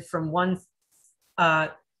inherited from one,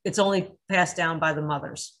 it's only passed down by the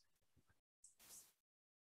mothers.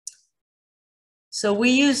 So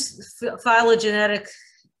we use phylogenetic,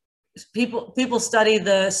 people study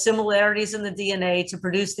the similarities in the DNA to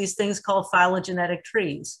produce these things called phylogenetic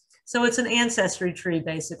trees. So it's an ancestry tree,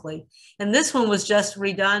 basically. And this one was just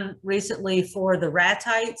redone recently for the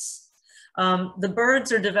ratites. The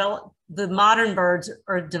birds are developed, the modern birds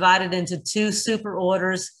are divided into two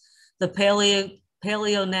superorders, the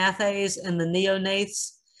paleognathes and the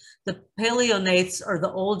neonates. The paleognathes are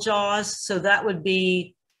the old jaws. So that would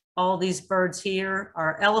be all these birds here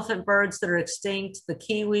are elephant birds that are extinct, the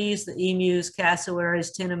kiwis, the emus,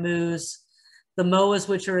 cassowaries, tinamous, the moas,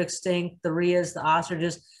 which are extinct, the rheas, the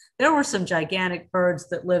ostriches. There were some gigantic birds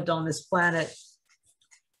that lived on this planet.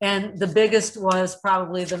 And the biggest was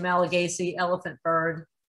probably the Malagasy elephant bird.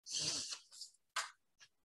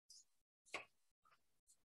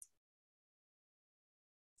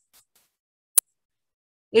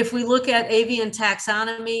 If we look at avian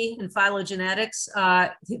taxonomy and phylogenetics,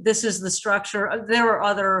 this is the structure. There are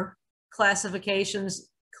other classifications,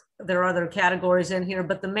 there are other categories in here,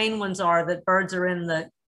 but the main ones are that birds are in the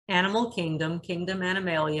animal kingdom, kingdom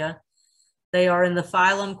Animalia. They are in the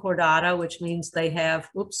phylum Chordata, which means they have,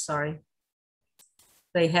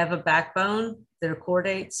 they have a backbone, they're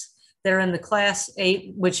chordates. They're in the class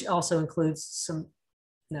 8, which also includes some,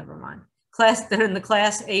 never mind. They're in the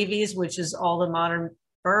class Aves, which is all the modern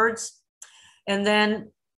birds. And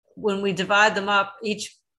then when we divide them up,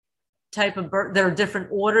 each type of bird, there are different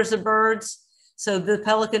orders of birds. So the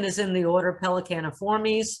pelican is in the order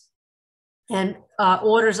Pelecaniformes, and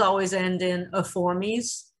orders always end in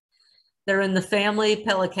aformes. They're in the family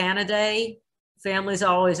Pelecanidae. Families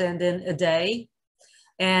always end in -ae.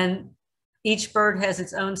 And each bird has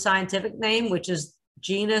its own scientific name, which is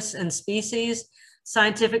genus and species.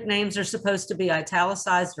 Scientific names are supposed to be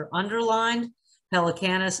italicized or underlined.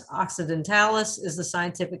 Pelecanus occidentalis is the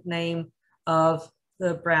scientific name of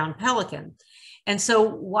the brown pelican. And so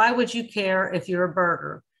why would you care if you're a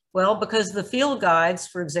birder? Well, because the field guides,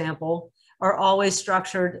 for example, are always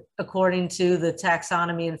structured according to the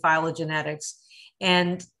taxonomy and phylogenetics.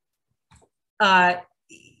 And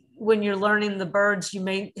when you're learning the birds, you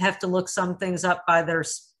may have to look some things up by their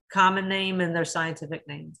common name and their scientific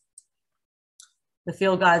name. The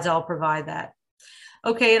field guides all provide that.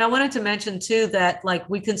 Okay, and I wanted to mention too that, like,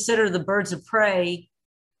 we consider the birds of prey,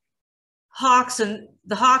 hawks and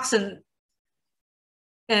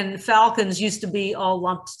falcons used to be all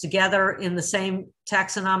lumped together in the same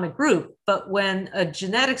taxonomic group. But when a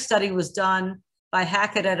genetic study was done by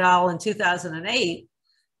Hackett et al. In 2008,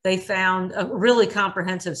 they found a really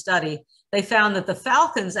comprehensive study. they found that the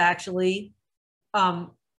falcons actually were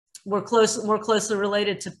more closely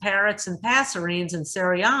related to parrots and passerines and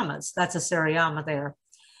seriamas. That's a seriama there.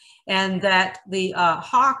 And that the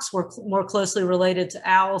hawks were more closely related to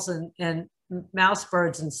owls and mouse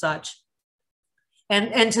birds and such,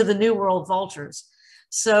 and to the New World vultures.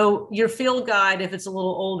 So your field guide, if it's a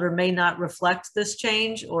little older, may not reflect this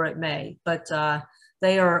change, or it may, but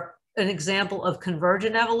they are an example of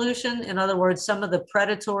convergent evolution. In other words, some of the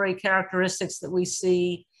predatory characteristics that we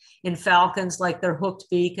see in falcons, like their hooked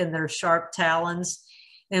beak and their sharp talons,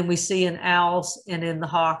 and we see in owls and in the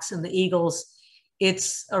hawks and the eagles,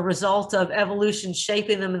 it's a result of evolution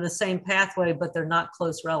shaping them in the same pathway, but they're not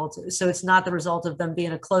close relatives. So it's not the result of them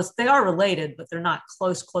being a close, they are related, but they're not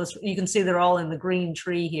close. You can see they're all in the green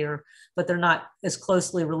tree here, but they're not as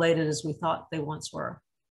closely related as we thought they once were.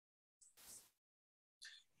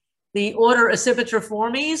 The order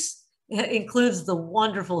Accipitriformes includes the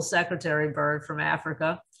wonderful secretary bird from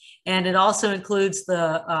Africa. And it also includes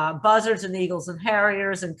the buzzards and eagles and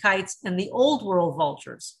harriers and kites and the old world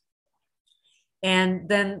vultures. And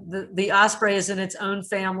then the osprey is in its own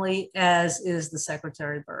family, as is the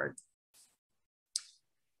secretary bird.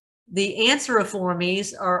 The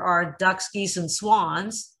Anseriformes are our ducks, geese, and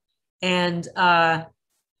swans. And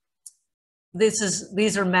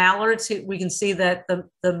these are mallards. We can see that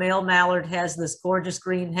the male mallard has this gorgeous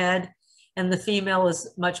green head, and the female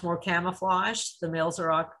is much more camouflaged. The males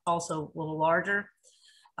are also a little larger.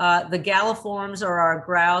 The galliforms are our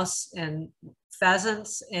grouse and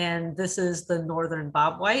pheasants, and this is the northern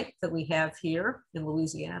bobwhite that we have here in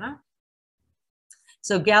Louisiana.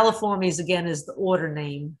 So Galliformes, again, is the order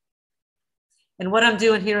name. And what I'm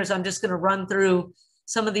doing here is I'm just going to run through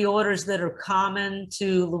some of the orders that are common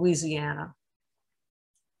to Louisiana.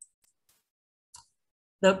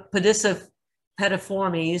 The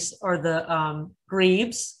Pediciformes are the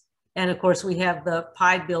grebes, and of course we have the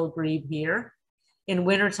pied-billed grebe here. In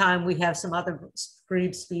wintertime, we have some other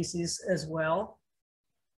grebe species as well.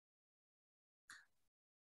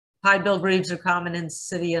 Pied-billed grebes are common in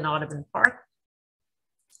City and Audubon Park.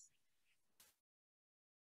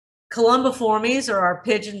 Columbiformes are our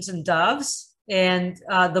pigeons and doves, and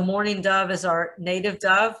the mourning dove is our native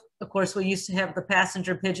dove. Of course, we used to have the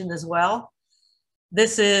passenger pigeon as well.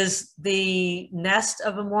 This is the nest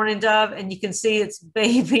of a mourning dove, and you can see its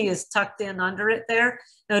baby is tucked in under it there.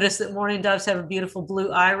 Notice that mourning doves have a beautiful blue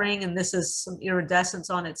eye ring, and this is some iridescence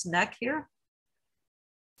on its neck here.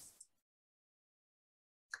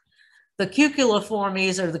 The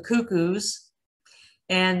Cuculiformes are the cuckoos,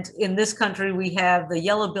 and in this country we have the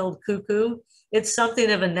yellow-billed cuckoo. It's something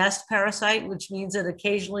of a nest parasite, which means it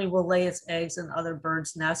occasionally will lay its eggs in other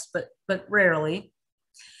birds' nests, but rarely.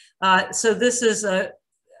 So this is a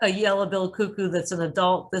yellow-billed cuckoo that's an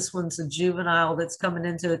adult. This one's a juvenile that's coming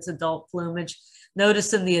into its adult plumage.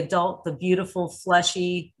 Notice in the adult, the beautiful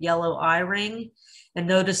fleshy yellow eye ring. And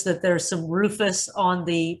notice that there's some rufous on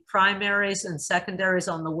the primaries and secondaries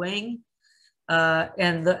on the wing.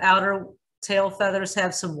 And the outer tail feathers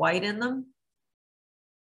have some white in them.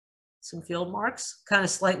 Some field marks, kind of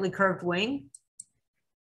slightly curved wing.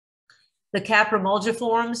 The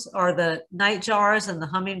Caprimulgiformes are the nightjars and the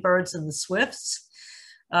hummingbirds and the swifts.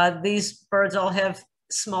 These birds all have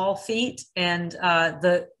small feet, and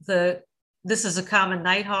this is a common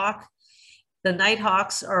nighthawk. The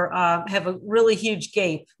nighthawks have a really huge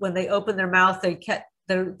gape. When they open their mouth,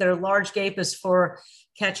 their large gape is for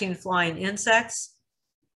catching flying insects.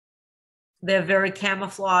 They have very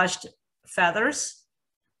camouflaged feathers.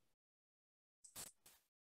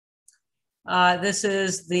 This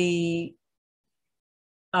is the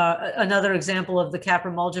another example of the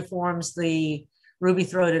Caprimulgiformes, the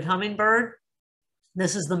ruby-throated hummingbird.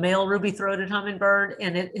 This is the male ruby-throated hummingbird,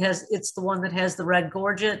 and it's the one that has the red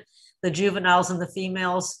gorget. The juveniles and the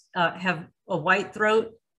females have a white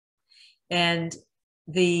throat, and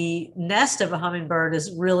the nest of a hummingbird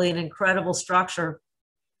is really an incredible structure.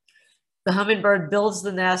 The hummingbird builds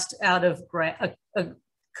the nest out of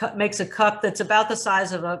makes a cup that's about the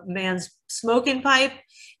size of a man's smoking pipe,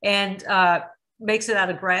 and makes it out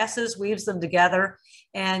of grasses, weaves them together,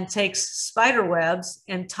 and takes spider webs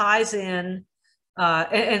and ties in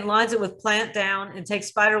and lines it with plant down, and takes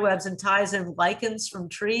spider webs and ties in lichens from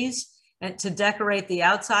trees and to decorate the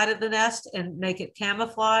outside of the nest and make it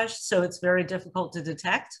camouflage, so it's very difficult to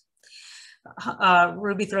detect.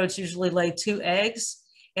 Ruby throats usually lay 2 eggs,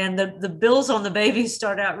 and the bills on the babies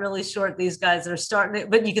start out really short. These guys are starting,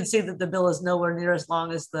 but you can see that the bill is nowhere near as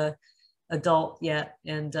long as the adult yet,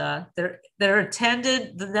 and they're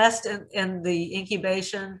attended. The nest and the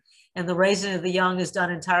incubation and the raising of the young is done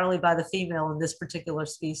entirely by the female in this particular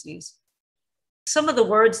species. some of the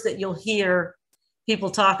words that you'll hear people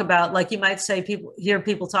talk about, like you might say hear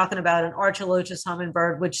people talking about an Archilochus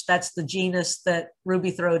hummingbird, which that's the genus that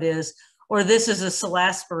ruby throat is, or this is a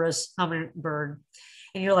Selasparus hummingbird.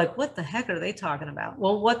 And you're like, what the heck are they talking about?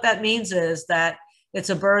 Well, what that means is that it's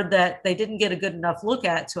a bird that they didn't get a good enough look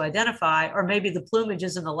at to identify, or maybe the plumage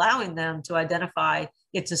isn't allowing them to identify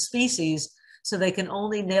it's a species, so they can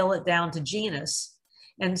only nail it down to genus.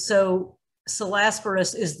 And so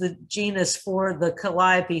Selasparus is the genus for the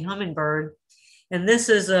calliope hummingbird. And this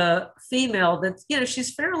is a female that, you know,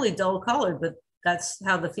 she's fairly dull colored, but that's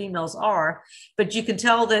how the females are. But you can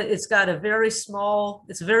tell that it's got a very small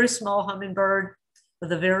hummingbird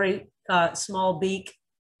with a very small beak.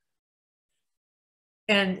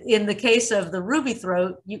 And in the case of the ruby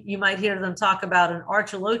throat, you might hear them talk about an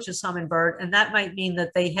Archilochus hummingbird, and that might mean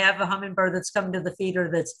that they have a hummingbird that's coming to the feeder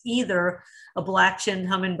that's either a black-chinned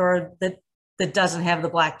hummingbird that doesn't have the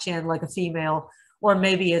black chin like a female, or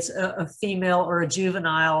maybe it's a female or a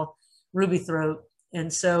juvenile ruby throat.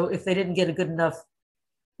 And so if they didn't get a good enough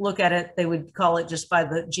look at it, they would call it just by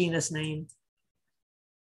the genus name.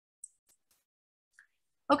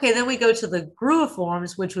 Okay, then we go to the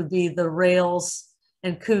gruiforms, which would be the rails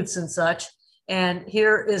and coots and such. And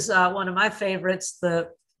here is one of my favorites, the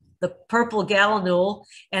purple gallinule.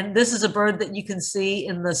 And this is a bird that you can see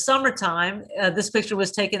in the summertime. This picture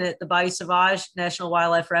was taken at the Bayou Sauvage National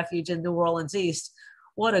Wildlife Refuge in New Orleans East.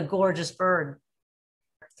 What a gorgeous bird.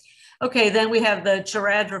 Okay, then we have the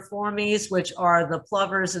Charadriformes, which are the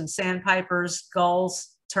plovers and sandpipers,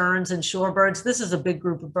 gulls, terns, and shorebirds. This is a big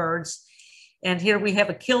group of birds. And here we have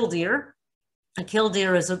a killdeer. A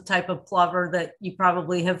killdeer is a type of plover that you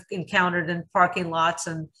probably have encountered in parking lots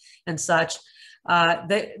and such.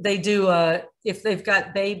 They do, if they've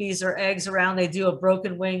got babies or eggs around, they do a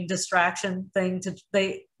broken wing distraction thing.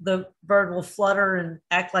 The bird will flutter and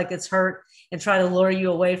act like it's hurt and try to lure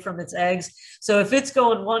you away from its eggs. So if it's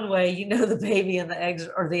going one way, you know the baby and the eggs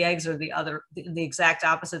are the other, in the exact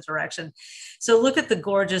opposite direction. So look at the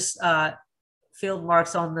gorgeous field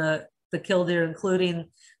marks on the killdeer, including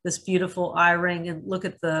this beautiful eye ring, and look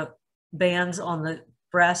at the bands on the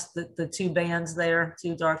breast, the two bands there,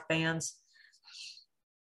 two dark bands.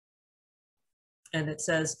 And it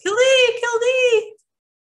says, Kildee, Kildee.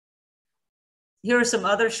 Here are some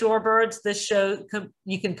other shorebirds. This show,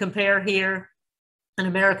 you can compare here an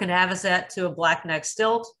American avocet to a black-necked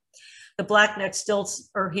stilt. The black-necked stilts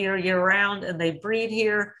are here year-round and they breed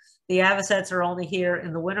here. The avocets are only here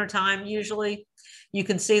in the wintertime usually. You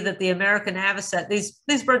can see that the American avocet,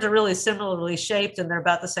 these birds are really similarly shaped and they're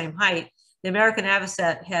about the same height. The American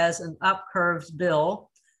avocet has an upcurved bill,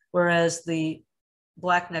 whereas the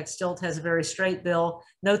black-necked stilt has a very straight bill.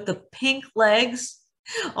 Note the pink legs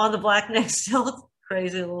on the black-necked stilt,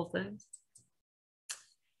 crazy little things.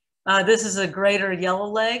 This is a greater yellow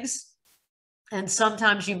legs. And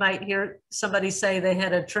sometimes you might hear somebody say they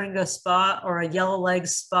had a Tringa spa or a yellow leg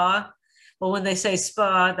spa. Well, when they say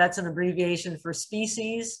spa, that's an abbreviation for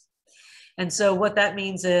species. And so what that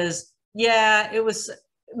means is, yeah, it was,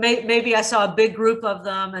 maybe I saw a big group of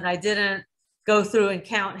them and I didn't go through and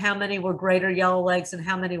count how many were greater yellow legs and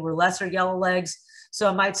how many were lesser yellow legs. So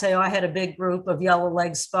I might say, oh, I had a big group of yellow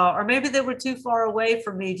leg spa, or maybe they were too far away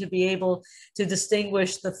for me to be able to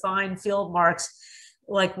distinguish the fine field marks,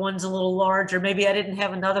 like one's a little larger. Maybe I didn't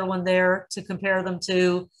have another one there to compare them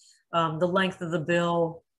to, the length of the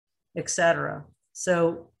bill, etc.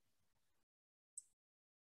 So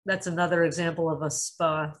that's another example of a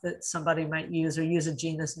spa that somebody might use, or use a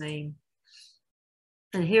genus name.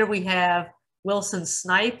 And here we have Wilson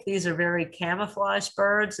snipe. These are very camouflaged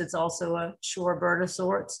birds. It's also a shorebird of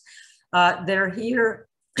sorts. They're here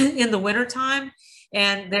in the wintertime,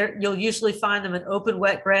 and you'll usually find them in open,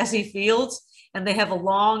 wet, grassy fields. And they have a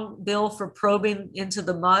long bill for probing into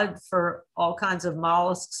the mud for all kinds of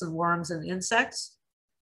mollusks and worms and insects.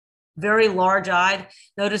 Very large-eyed.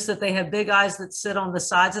 Notice that they have big eyes that sit on the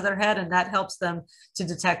sides of their head, and that helps them to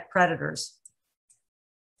detect predators.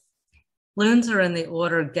 Loons are in the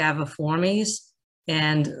order Gaviformes,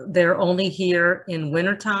 and they're only here in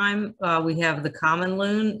wintertime. We have the common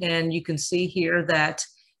loon, and you can see here that,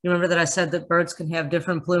 you remember that I said that birds can have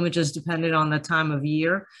different plumages depending on the time of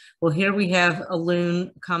year. Well, here we have a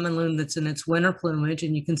loon, common loon, that's in its winter plumage,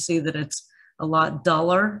 and you can see that it's a lot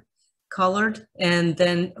duller colored. And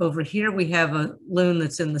then over here we have a loon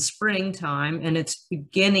that's in the springtime, and it's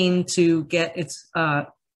beginning to get its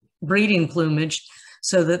breeding plumage,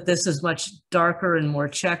 so that this is much darker and more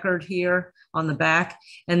checkered here on the back.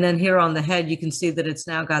 And then here on the head, you can see that it's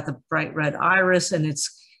now got the bright red iris, and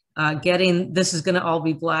it's this is going to all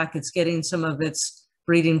be black. It's getting some of its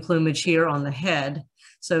breeding plumage here on the head.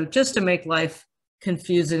 So just to make life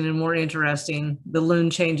confusing and more interesting. The loon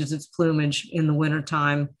changes its plumage in the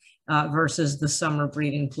wintertime versus the summer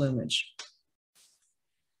breeding plumage.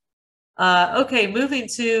 Okay, moving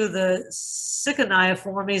to the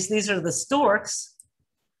Cichoniiformes, these are the storks.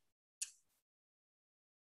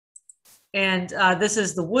 And this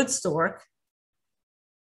is the wood stork.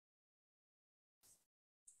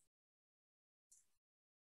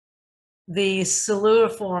 The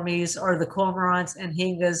Siluriformes are the cormorants and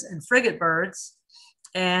hingas and frigate birds.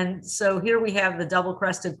 And so here we have the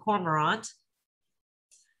double-crested cormorant.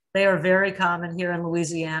 They are very common here in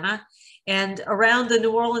Louisiana. And around the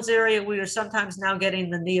New Orleans area, we are sometimes now getting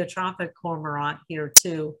the neotropic cormorant here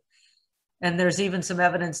too. And there's even some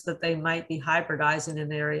evidence that they might be hybridizing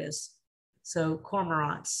in areas. So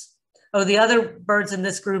cormorants. Oh, the other birds in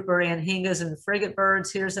this group are anhingas and frigate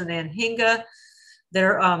birds. Here's an anhinga.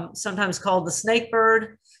 They're sometimes called the snake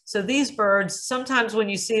bird. So these birds, sometimes when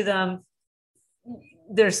you see them,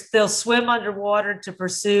 they'll swim underwater to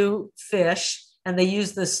pursue fish, and they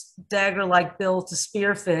use this dagger-like bill to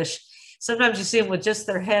spear fish. Sometimes you see them with just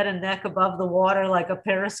their head and neck above the water, like a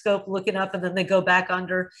periscope looking up, and then they go back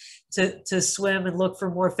under to swim and look for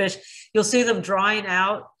more fish. You'll see them drying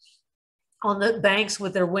out on the banks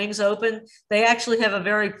with their wings open. They actually have a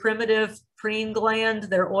very primitive preen gland.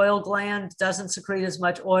 Their oil gland doesn't secrete as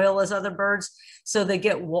much oil as other birds, so they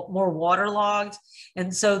get more waterlogged.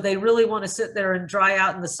 And so they really want to sit there and dry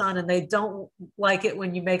out in the sun, and they don't like it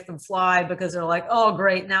when you make them fly, because they're like, oh,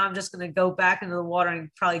 great, now I'm just going to go back into the water and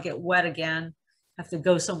probably get wet again. Have to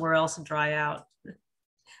go somewhere else and dry out.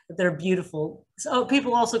 But they're beautiful. So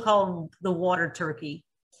people also call them the water turkey,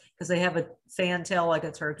 because they have a fan tail like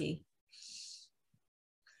a turkey.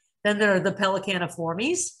 Then there are the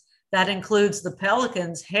Pelecaniformes. That includes the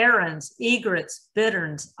pelicans, herons, egrets,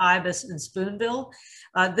 bitterns, ibis, and spoonbill.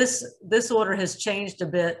 This order has changed a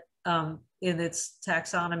bit in its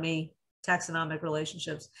taxonomic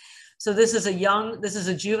relationships. So this is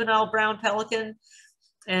a juvenile brown pelican.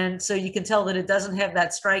 And so you can tell that it doesn't have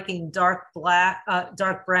that striking dark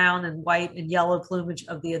brown and white and yellow plumage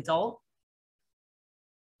of the adult.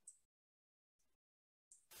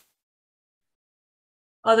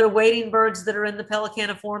 Other wading birds that are in the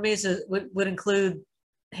Pelecaniformes would include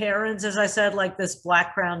herons, as I said, like this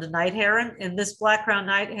black-crowned night heron. And this black-crowned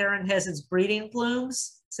night heron has its breeding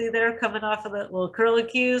plumes. See there, coming off of the little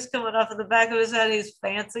curlicues coming off of the back of his head. He's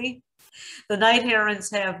fancy. The night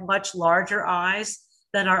herons have much larger eyes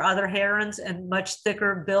than our other herons and much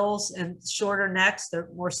thicker bills and shorter necks. They're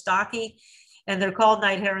more stocky. And they're called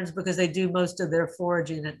night herons because they do most of their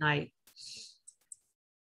foraging at night.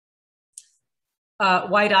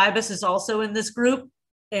 White ibis is also in this group,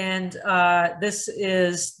 and this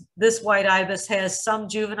white ibis has some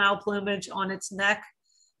juvenile plumage on its neck,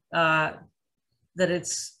 but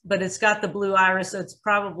it's got the blue iris, so it's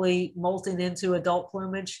probably molting into adult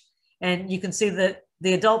plumage. And you can see that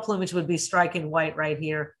the adult plumage would be striking white right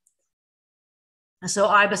here. So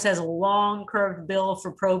ibis has a long curved bill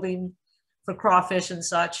for probing for crawfish and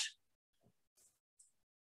such.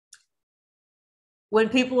 When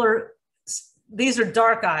people are These are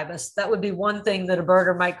dark ibis. That would be one thing that a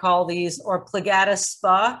birder might call these, or Plagatus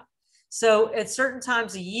spa. So at certain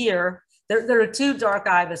times a year, there are two dark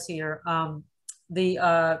ibis here,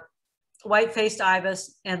 the white-faced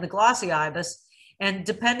ibis and the glossy ibis. And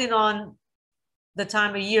depending on the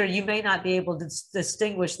time of year, you may not be able to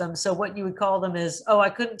distinguish them. So what you would call them is, oh, I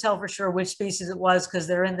couldn't tell for sure which species it was because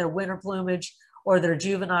they're in their winter plumage or they're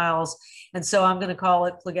juveniles. And so I'm going to call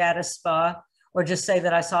it Plagatus spa, or just say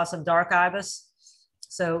that I saw some dark ibis.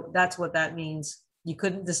 So that's what that means. You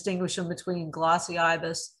couldn't distinguish them between glossy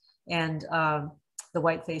ibis and the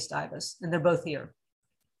white-faced ibis, and they're both here.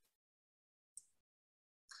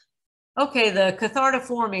 Okay, the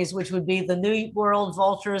Cathartiformes, which would be the New World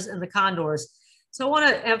vultures and the condors. So I want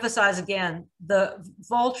to emphasize again, the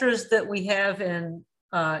vultures that we have in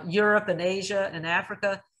Europe and Asia and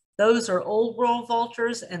Africa, those are Old World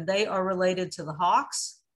vultures, and they are related to the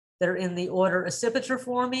hawks. They're in the order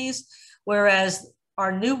Accipitriformes, whereas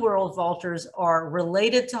our New World vultures are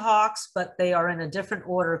related to hawks, but they are in a different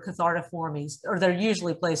order, Cathartiformes, or they're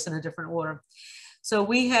usually placed in a different order. So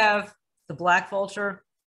we have the black vulture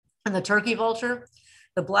and the turkey vulture.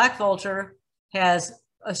 The black vulture has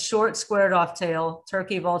a short squared off tail.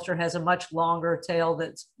 Turkey vulture has a much longer tail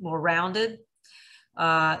that's more rounded.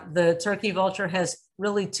 The turkey vulture has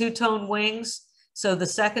really two-tone wings. So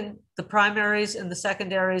the primaries and the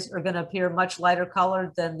secondaries are going to appear much lighter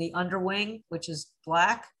colored than the underwing, which is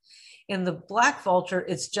black. In the black vulture,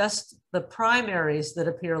 it's just the primaries that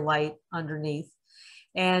appear light underneath.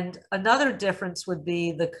 And another difference would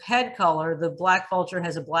be the head color. The black vulture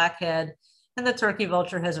has a black head And the turkey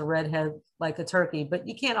vulture has a red head like a turkey, but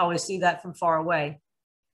you can't always see that from far away.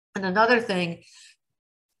 And another thing,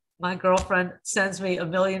 my girlfriend sends me a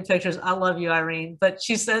million pictures. I love you, Irene, but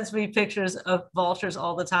she sends me pictures of vultures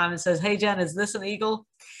all the time and says, hey, Jen, is this an eagle?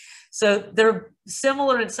 So they're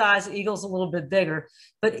similar in size. Eagles a little bit bigger,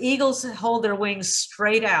 but eagles hold their wings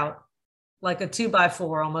straight out like a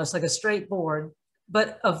 2x4, almost like a straight board.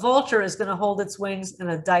 But a vulture is going to hold its wings in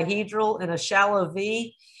a dihedral, in a shallow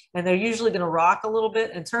V, and they're usually going to rock a little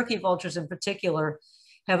bit. And turkey vultures in particular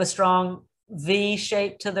have a strong V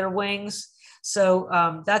shape to their wings.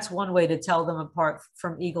 So that's one way to tell them apart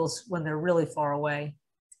from eagles when they're really far away.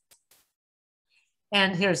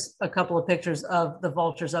 And here's a couple of pictures of the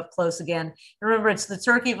vultures up close again. Remember, it's the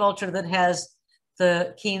turkey vulture that has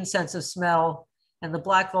the keen sense of smell, and the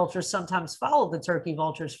black vultures sometimes follow the turkey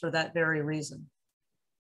vultures for that very reason.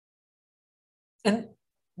 And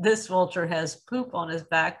this vulture has poop on his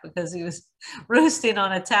back because he was roosting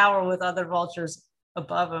on a tower with other vultures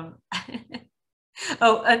above him.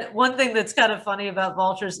 Oh, and one thing that's kind of funny about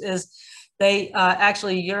vultures is they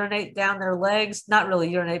actually urinate down their legs. Not really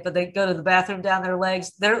urinate, but they go to the bathroom down their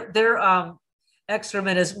legs. Their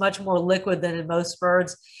excrement is much more liquid than in most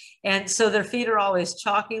birds. And so their feet are always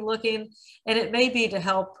chalky looking. And it may be to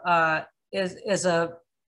help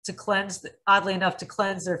to cleanse, oddly enough, to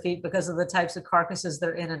cleanse their feet because of the types of carcasses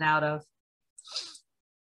they're in and out of.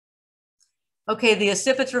 Okay, the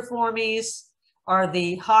accipitriformes are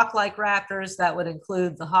the hawk-like raptors. That would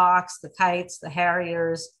include the hawks, the kites, the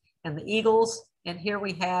harriers, and the eagles. And here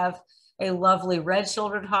we have a lovely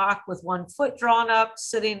red-shouldered hawk with one foot drawn up,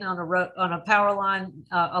 sitting on a power line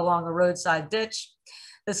along a roadside ditch.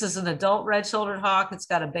 This is an adult red-shouldered hawk. It's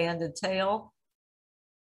got a banded tail.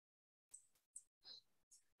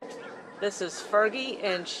 This is Fergie,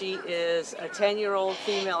 and she is a 10-year-old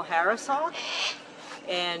female Harris hawk,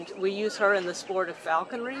 and we use her in the sport of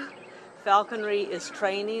falconry. Falconry is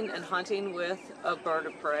training and hunting with a bird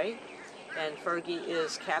of prey, and Fergie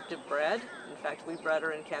is captive bred. In fact, we bred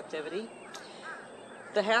her in captivity.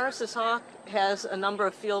 The Harris's hawk has a number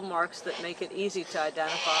of field marks that make it easy to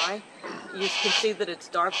identify. You can see that it's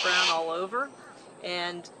dark brown all over,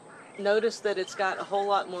 and notice that it's got a whole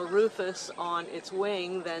lot more rufous on its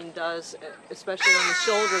wing than does, especially on the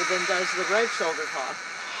shoulder, than does the red-shouldered hawk.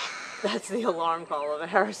 That's the alarm call of a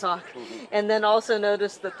Harris hawk. And then also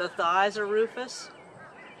notice that the thighs are rufous.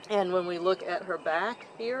 And when we look at her back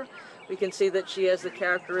here, we can see that she has the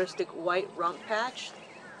characteristic white rump patch.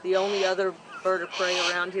 The only other bird of prey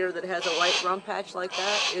around here that has a white rump patch like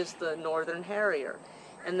that is the northern harrier.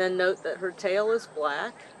 And then note that her tail is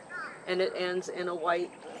black and it ends in a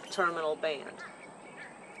white terminal band.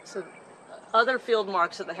 So other field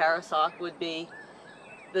marks of the Harris hawk would be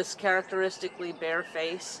this characteristically bare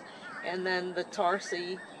face, and then the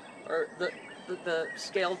tarsi, or the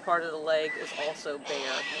scaled part of the leg, is also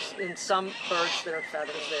bare. In some birds there are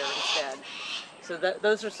feathers there instead. So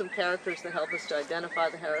those are some characters that help us to identify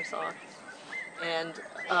the Harris hawk. And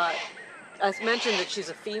I mentioned that she's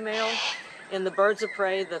a female. In the birds of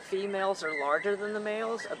prey, the females are larger than the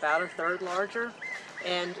males, about a third larger,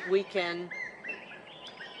 and we can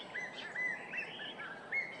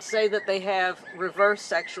say that they have reverse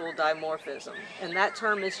sexual dimorphism. And that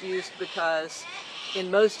term is used because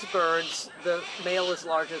in most birds, the male is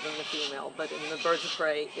larger than the female, but in the birds of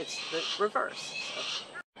prey, it's the reverse.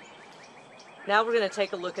 So. Now we're going to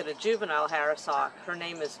take a look at a juvenile Harris hawk. Her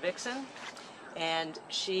name is Vixen, and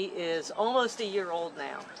she is almost a year old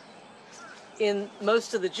now. In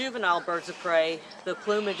most of the juvenile birds of prey, the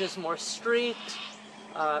plumage is more streaked,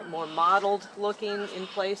 more mottled looking in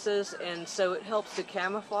places, and so it helps to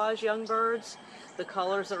camouflage young birds. The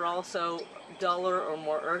colors are also duller or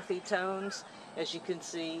more earthy tones. As you can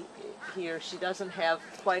see here, she doesn't have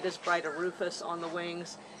quite as bright a rufous on the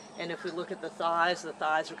wings, and if we look at the thighs are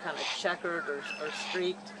kind of checkered or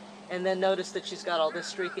streaked. And then notice that she's got all this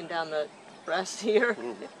streaking down the breast here.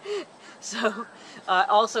 So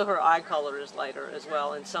also her eye color is lighter as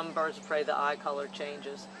well. In some birds of prey, the eye color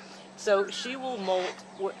changes. So she will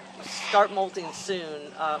start molting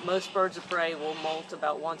soon. Most birds of prey will molt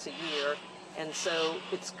about once a year, and so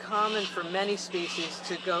it's common for many species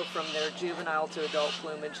to go from their juvenile to adult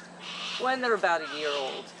plumage when they're about a year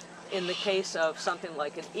old. In the case of something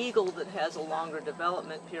like an eagle that has a longer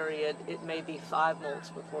development period, it may be 5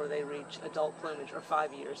 molts before they reach adult plumage, or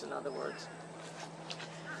 5 years in other words.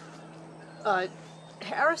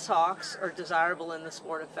 Harris hawks are desirable in the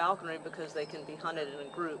sport of falconry because they can be hunted in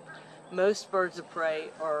a group. Most birds of prey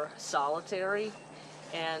are solitary,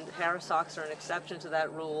 And Harris hawks are an exception to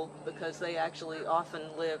that rule because they actually often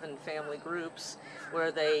live in family groups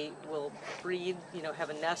where they will breed, have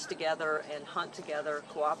a nest together and hunt together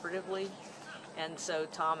cooperatively. And so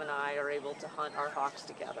Tom and I are able to hunt our hawks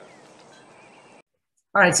together.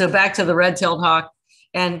 All right, so back to the red-tailed hawk.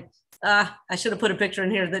 And I should have put a picture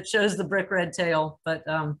in here that shows the brick red tail, but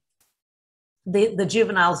the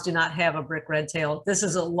juveniles do not have a brick red tail. This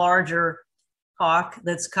is a larger hawk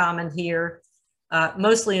that's common here,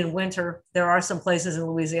 mostly in winter. There are some places in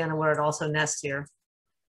Louisiana where it also nests here.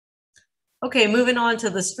 Okay, moving on to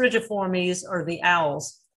the strigiformes, or the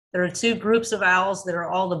owls. There are two groups of owls that are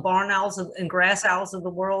all the barn owls and grass owls of the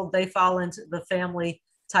world. They fall into the family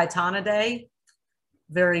Titanidae,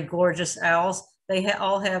 very gorgeous owls. They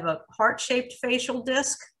all have a heart-shaped facial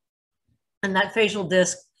disc, and that facial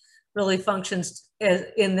disc really functions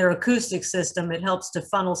in their acoustic system. It helps to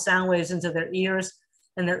funnel sound waves into their ears,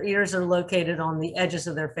 and their ears are located on the edges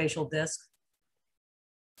of their facial disc.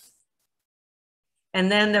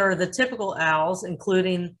 And then there are the typical owls,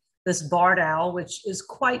 including this barred owl, which is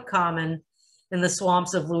quite common in the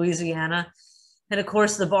swamps of Louisiana. And of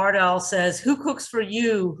course, the barred owl says, "Who cooks for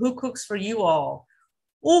you? Who cooks for you all?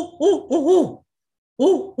 Ooh, ooh, ooh, ooh.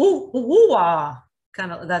 Ooh, ooh, ooh, ooh, ah."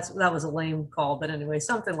 Kind of, that was a lame call, but anyway,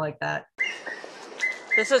 something like that.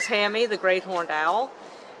 This is Hammy, the great horned owl.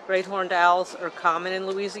 Great horned owls are common in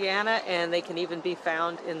Louisiana, and they can even be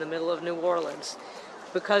found in the middle of New Orleans.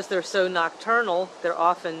 Because they're so nocturnal, they're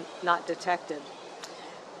often not detected.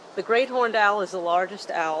 The great horned owl is the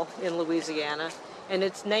largest owl in Louisiana, and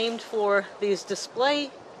it's named for these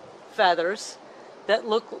display feathers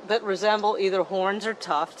that resemble either horns or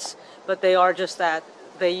tufts, but they are just that.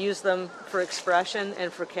 They use them for expression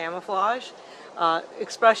and for camouflage.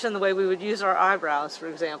 Expression the way we would use our eyebrows, for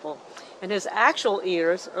example. And his actual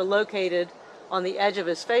ears are located on the edge of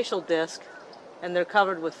his facial disc, and they're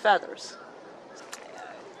covered with feathers.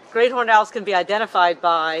 Great horned owls can be identified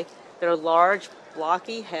by their large,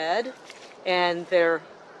 blocky head and their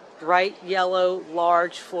bright yellow,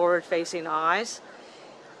 large, forward-facing eyes,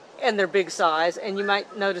 and their big size. And you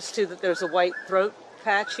might notice too that there's a white throat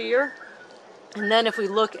patch here. And then if we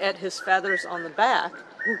look at his feathers on the back,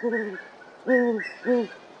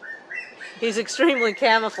 he's extremely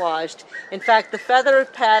camouflaged. In fact, the feather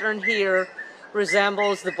pattern here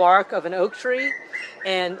resembles the bark of an oak tree,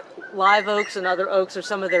 and live oaks and other oaks are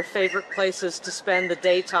some of their favorite places to spend the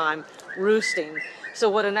daytime roosting. So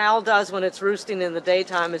what an owl does when it's roosting in the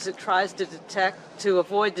daytime is it tries to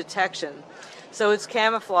avoid detection. So its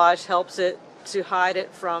camouflage helps it to hide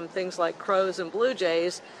it from things like crows and blue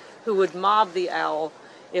jays, who would mob the owl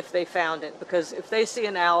if they found it. Because if they see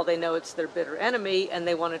an owl, they know it's their bitter enemy, and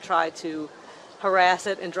they want to try to harass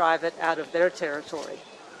it and drive it out of their territory.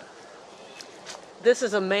 This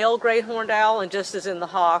is a male great horned owl, and just as in the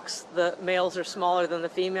hawks, the males are smaller than the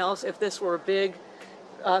females. If this were a big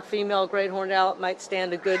female great horned owl, it might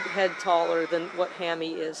stand a good head taller than what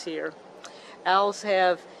Hammy is here. Owls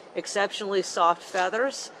have exceptionally soft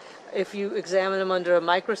feathers. If you examine them under a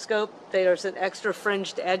microscope, there's an extra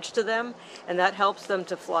fringed edge to them, and that helps them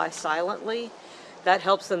to fly silently. That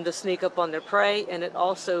helps them to sneak up on their prey, and it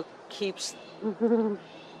also keeps the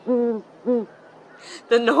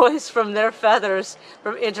noise from their feathers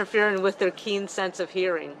from interfering with their keen sense of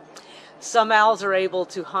hearing. Some owls are able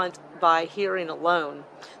to hunt by hearing alone.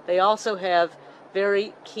 They also have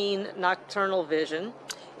very keen nocturnal vision.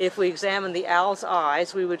 If we examine the owl's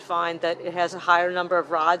eyes, we would find that it has a higher number of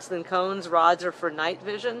rods than cones. Rods are for night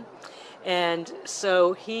vision, and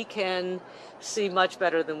so he can see much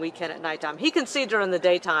better than we can at nighttime. He can see during the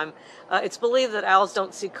daytime. It's believed that owls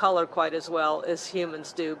don't see color quite as well as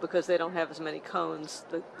humans do because they don't have as many cones,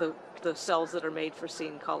 the cells that are made for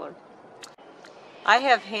seeing color. I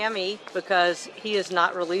have Hammy because he is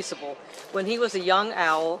not releasable. When he was a young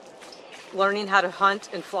owl, learning how to hunt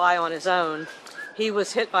and fly on his own, he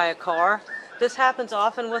was hit by a car. This happens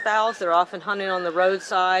often with owls. They're often hunting on the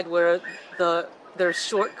roadside where there's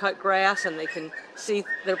shortcut grass and they can see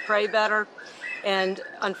their prey better. And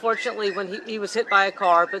unfortunately, when he was hit by a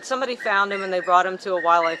car, but somebody found him and they brought him to a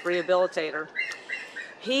wildlife rehabilitator.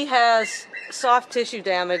 He has soft tissue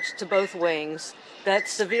damage to both wings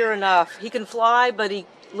that's severe enough. He can fly, but he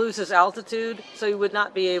loses altitude, so he would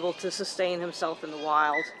not be able to sustain himself in the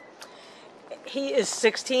wild. He is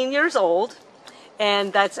 16 years old.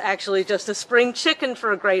 And that's actually just a spring chicken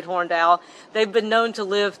for a great horned owl. They've been known to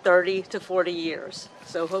live 30 to 40 years.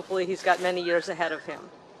 So hopefully he's got many years ahead of him.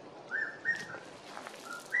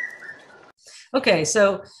 Okay,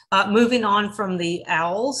 so moving on from the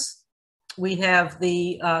owls, we have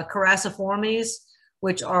the Carassiformes,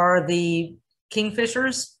 which are the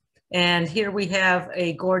kingfishers. And here we have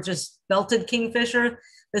a gorgeous belted kingfisher.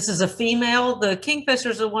 This is a female. The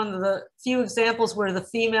kingfishers are one of the few examples where the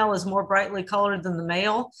female is more brightly colored than the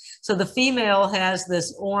male. So the female has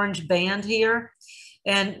this orange band here,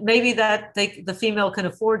 and maybe that the female can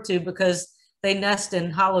afford to, because they nest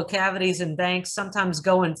in hollow cavities and banks, sometimes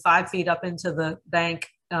going 5 feet up into the bank,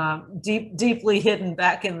 deeply hidden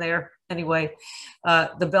back in there. Anyway,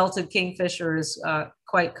 the belted kingfisher is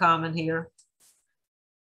quite common here.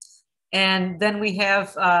 And then we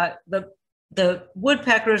have the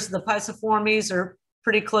woodpeckers, the Pisciformes, are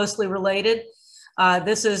pretty closely related.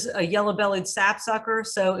 This is a yellow-bellied sapsucker.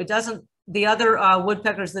 So it doesn't, the other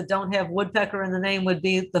woodpeckers that don't have woodpecker in the name would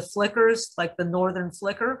be the flickers, like the northern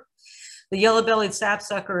flicker. The yellow-bellied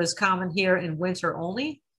sapsucker is common here in winter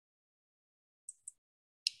only.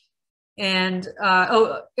 And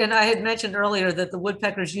and I had mentioned earlier that the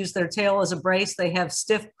woodpeckers use their tail as a brace. They have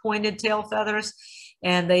stiff pointed tail feathers,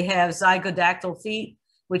 and they have zygodactyl feet,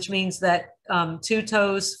 which means that 2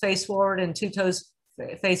 toes face forward and 2 toes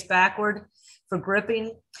face backward for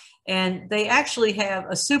gripping. And they actually have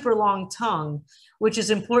a super long tongue, which is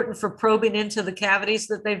important for probing into the cavities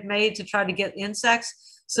that they've made to try to get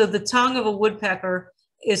insects. So the tongue of a woodpecker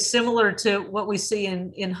is similar to what we see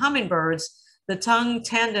in hummingbirds. The tongue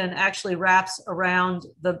tendon actually wraps around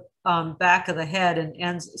the back of the head and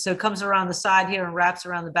ends, so it comes around the side here and wraps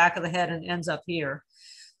around the back of the head and ends up here.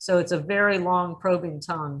 So it's a very long probing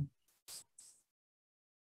tongue.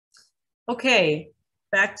 Okay,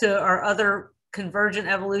 back to our other convergent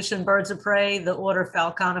evolution birds of prey, the order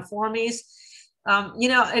Falconiformes. You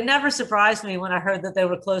know, it never surprised me when I heard that they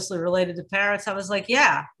were closely related to parrots. I was like,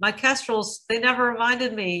 yeah, my kestrels, they never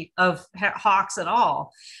reminded me of hawks at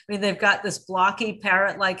all. I mean, they've got this blocky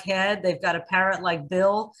parrot-like head. They've got a parrot-like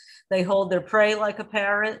bill. They hold their prey like a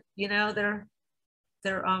parrot. You know, they're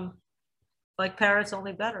like parrots,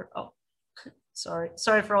 only better. Oh,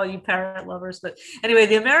 sorry for all you parrot lovers. But anyway,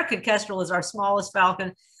 the American kestrel is our smallest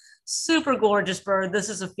falcon. Super gorgeous bird. This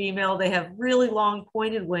is a female. They have really long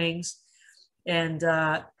pointed wings and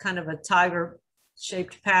kind of a tiger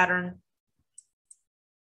shaped pattern.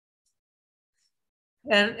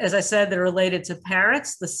 And as I said, they're related to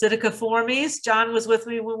parrots, the Psittaciformes. John was with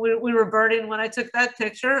me when we were birding when I took that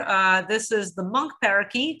picture. This is the monk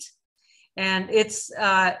parakeet, and it's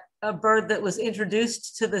a bird that was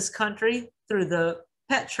introduced to this country through the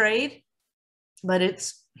pet trade, but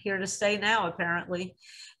it's here to stay now, apparently.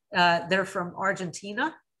 They're from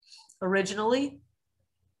Argentina originally.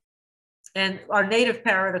 And our native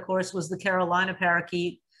parrot, of course, was the Carolina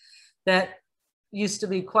parakeet that used to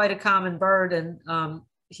be quite a common bird, and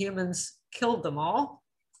humans killed them all.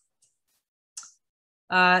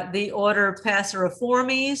 The order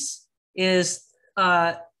Passeriformes is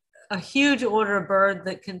a huge order of bird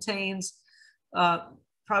that contains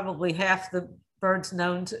probably half the birds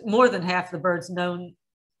known to, more than half the birds known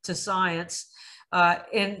to science.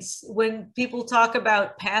 And when people talk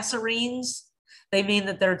about passerines, they mean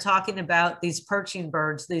that they're talking about these perching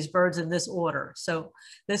birds, these birds in this order. So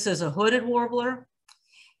this is a hooded warbler,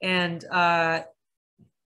 and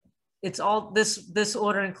it's all this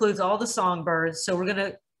order includes all the songbirds. So we're going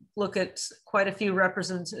to look at quite a few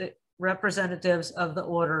representatives of the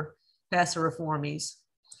order Passeriformes.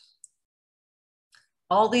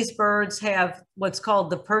 All these birds have what's called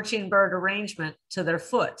the perching bird arrangement to their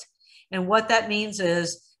foot. And what that means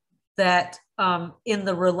is that in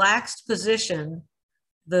the relaxed position,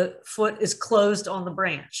 the foot is closed on the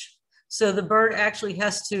branch. So the bird actually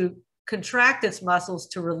has to contract its muscles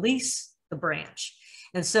to release the branch.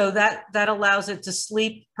 And so that allows it to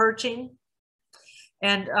sleep perching.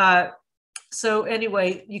 And so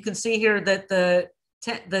anyway, you can see here that the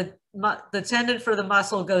tendon for the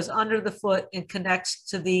muscle goes under the foot and connects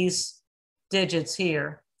to these digits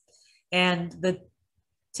here. And the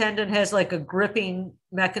tendon has like a gripping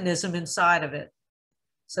mechanism inside of it.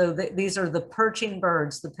 So these are the perching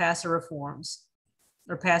birds, the Passeriformes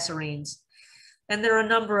or passerines. And there are a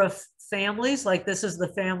number of families, like this is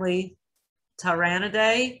the family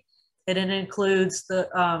Tyrannidae, and it includes the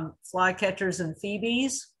flycatchers and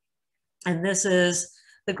phoebes. And this is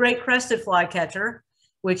the great crested flycatcher,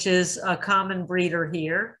 which is a common breeder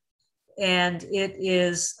here. And it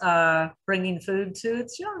is bringing food to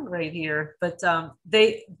its young right here. But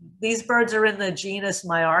these birds are in the genus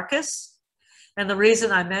Myarchus. And the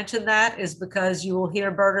reason I mention that is because you will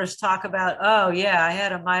hear birders talk about, oh yeah, I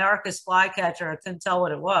had a Myarchus flycatcher, I couldn't tell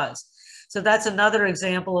what it was. So that's another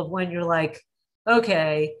example of when you're like,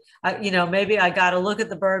 okay, you know, maybe I got to look at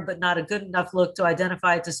the bird, but not a good enough look to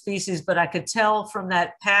identify it to species, but I could tell from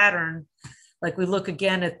that pattern, like we look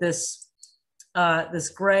again at this, this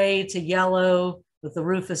gray to yellow with the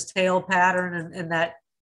rufous tail pattern and that,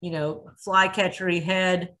 you know, flycatchery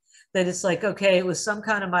head, that it's like, okay, it was some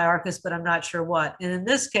kind of Myarchus, but I'm not sure what. And in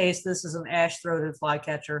this case, this is an ash-throated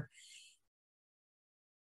flycatcher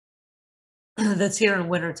that's here in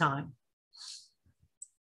wintertime.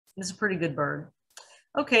 It's a pretty good bird.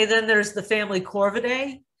 Okay, then there's the family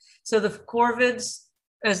Corvidae. So the corvids,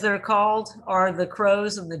 as they're called, are the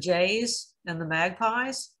crows and the jays and the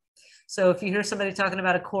magpies. So if you hear somebody talking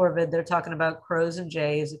about a corvid, they're talking about crows and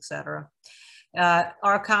jays, etc.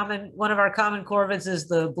 One of our common corvids is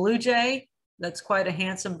the blue jay. That's quite a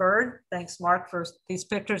handsome bird. Thanks, Mark, for these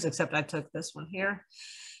pictures, except I took this one here.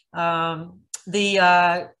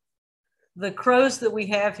 The crows that we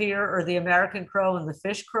have here are the American crow and the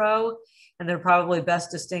fish crow, and they're probably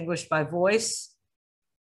best distinguished by voice.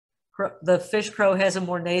 The fish crow has a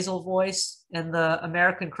more nasal voice, and the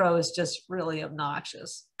American crow is just really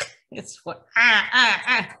obnoxious. It's what,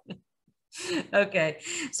 Okay,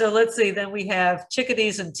 so let's see. Then we have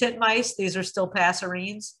chickadees and titmice. These are still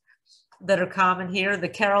passerines that are common here. The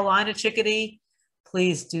Carolina chickadee,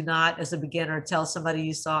 please do not, as a beginner, tell somebody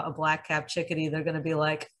you saw a black-capped chickadee. They're going to be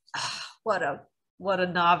like, oh, what a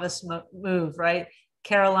novice move, right?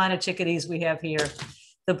 Carolina chickadees we have here.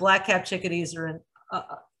 The black-capped chickadees are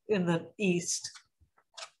in the east.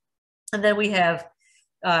 And then we have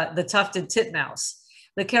the tufted titmouse.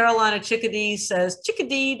 The Carolina chickadee says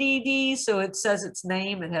chickadee-dee-dee, so it says its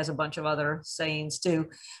name. It has a bunch of other sayings too.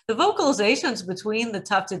 The vocalizations between the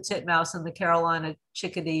tufted titmouse and the Carolina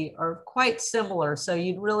chickadee are quite similar, so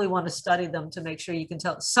you'd really want to study them to make sure you can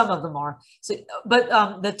tell. Some of them are. So, but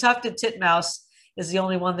the tufted titmouse is the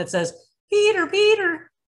only one that says, Peter,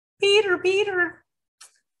 Peter, Peter, Peter.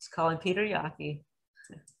 It's calling Peter Yaki.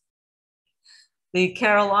 The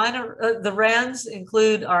Carolina, the wrens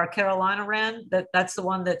include our Carolina wren. That's the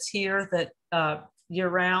one that's here that year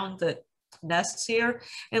round, that nests here.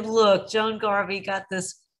 And look, Joan Garvey got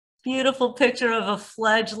this beautiful picture of a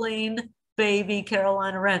fledgling baby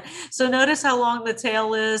Carolina wren. So notice how long the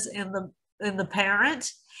tail is in the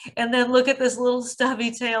parent, and then look at this little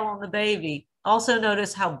stubby tail on the baby. Also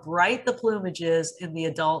notice how bright the plumage is in the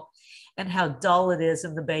adult and how dull it is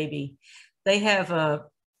in the baby. They have a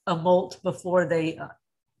molt before they,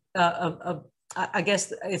 I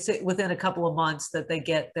guess it's within a couple of months that they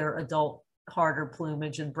get their adult harder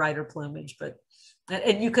plumage and brighter plumage. But,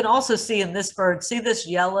 and you can also see in this bird, see this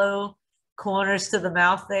yellow corners to the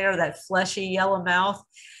mouth there, that fleshy yellow mouth?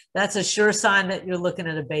 That's a sure sign that you're looking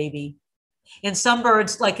at a baby. In some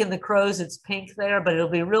birds, like in the crows, it's pink there, but it'll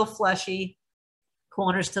be real fleshy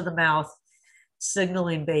corners to the mouth,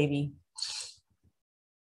 signaling baby.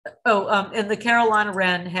 Oh, and the Carolina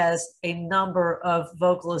wren has a number of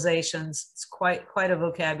vocalizations. It's quite a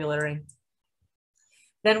vocabulary.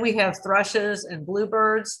 Then we have thrushes and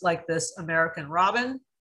bluebirds, like this American robin.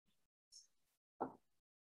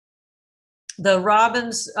 The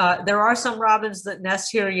robins, there are some robins that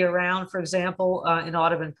nest here year round, for example, in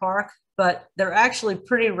Audubon Park, but they're actually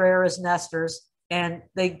pretty rare as nesters, and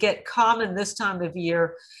they get common this time of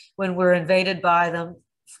year when we're invaded by them,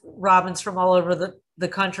 robins from all over the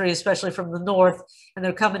country, especially from the north, and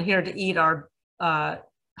they're coming here to eat our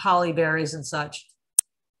holly berries and such.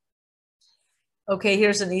 Okay,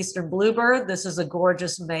 here's an eastern bluebird. This is a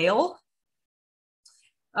gorgeous male.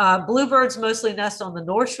 Bluebirds mostly nest on the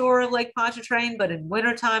north shore of Lake Pontchartrain, but in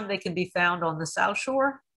wintertime they can be found on the south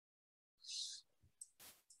shore.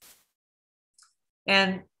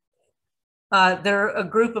 And they're a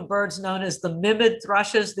group of birds known as the mimid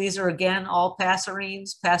thrushes. These are, again, all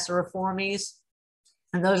passerines, passeriformes.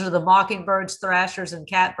 And those are the mockingbirds, thrashers, and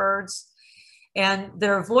catbirds. And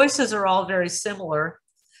their voices are all very similar,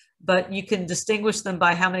 but you can distinguish them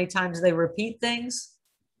by how many times they repeat things.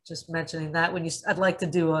 Just mentioning that. I'd like to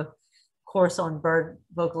do a course on bird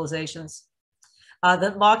vocalizations.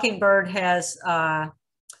 The mockingbird has a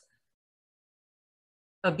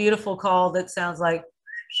beautiful call that sounds like,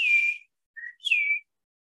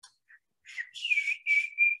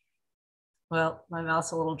 well, my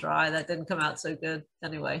mouth's a little dry. That didn't come out so good.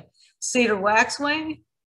 Anyway, cedar waxwing.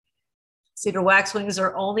 Cedar waxwings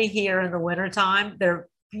are only here in the wintertime. They're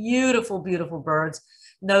beautiful, beautiful birds.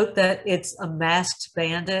 Note that it's a masked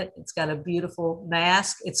bandit. It's got a beautiful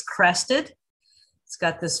mask. It's crested. It's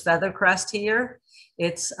got this feather crest here.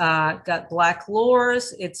 It's got black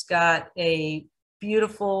lores. It's got a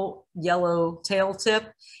beautiful yellow tail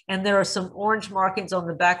tip. And there are some orange markings on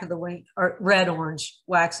the back of the wing, or red-orange,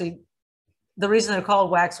 waxy. The reason they're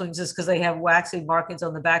called waxwings is because they have waxy markings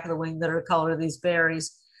on the back of the wing that are the color of these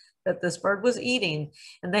berries that this bird was eating.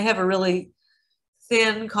 And they have a really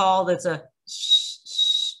thin call that's a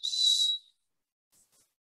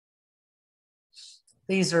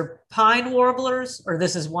These are pine warblers, or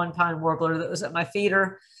this is one pine warbler that was at my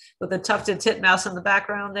feeder with a tufted titmouse in the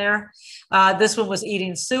background there. This one was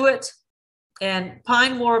eating suet. And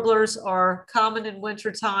pine warblers are common in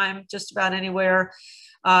wintertime, just about anywhere.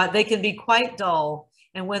 They can be quite dull.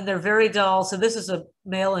 And when they're very dull, so this is a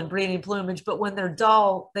male in breeding plumage, but when they're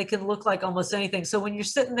dull, they can look like almost anything. So when you're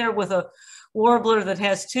sitting there with a warbler that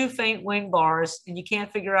has two faint wing bars and you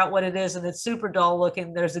can't figure out what it is and it's super dull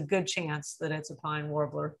looking, there's a good chance that it's a pine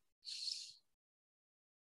warbler.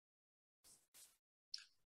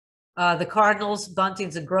 The cardinals,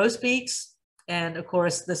 buntings, and grosbeaks. And of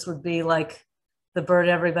course, this would be like the bird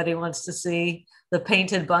everybody wants to see, the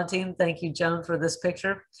painted bunting. Thank you, Joan, for this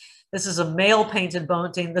picture. This is a male painted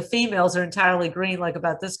bunting. The females are entirely green, like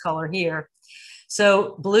about this color here.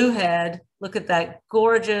 So blue head, look at that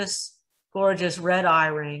gorgeous, gorgeous red eye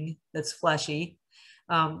ring that's fleshy.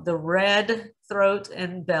 The red throat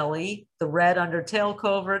and belly, the red under tail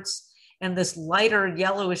coverts, and this lighter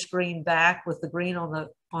yellowish green back with the green on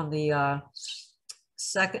the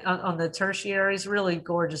tertiaries. Really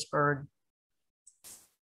gorgeous bird.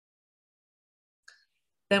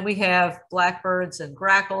 Then we have blackbirds and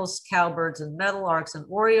grackles, cowbirds and meadowlarks and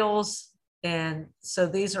orioles. And so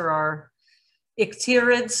these are our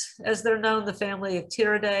icterids, as they're known, the family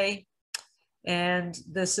Icteridae. And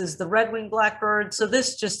this is the red-winged blackbird. So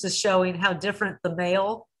this just is showing how different the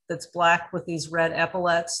male that's black with these red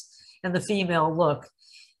epaulets and the female look.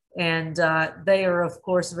 And they are, of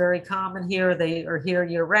course, very common here. They are here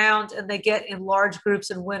year round, and they get in large groups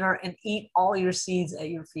in winter and eat all your seeds at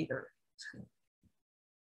your feeder.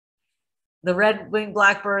 The red-winged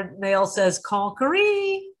blackbird male says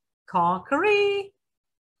conqueree, conqueree.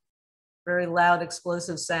 Very loud,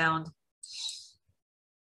 explosive sound.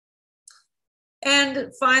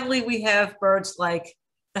 And finally, we have birds like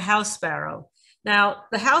the house sparrow. Now,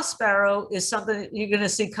 the house sparrow is something that you're going to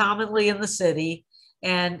see commonly in the city,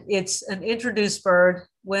 and it's an introduced bird.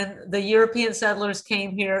 When the European settlers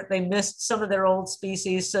came here, they missed some of their old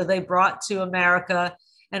species, so they brought to America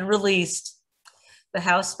and released the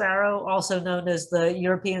house sparrow, also known as the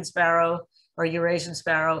European sparrow or Eurasian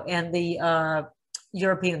sparrow, and the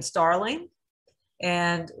European starling,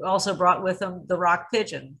 and also brought with them the rock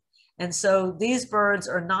pigeon. And so these birds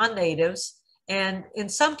are non-natives, and in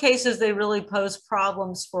some cases, they really pose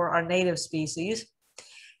problems for our native species.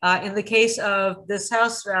 In the case of this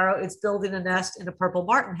house sparrow, it's building a nest in a purple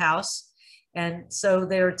martin house. And so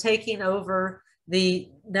they're taking over the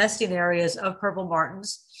nesting areas of purple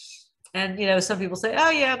martins. And, you know, some people say, oh,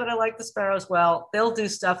 yeah, but I like the sparrows. Well, they'll do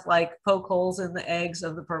stuff like poke holes in the eggs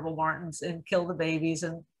of the purple martins and kill the babies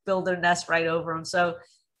and build their nest right over them. So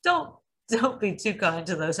don't be too kind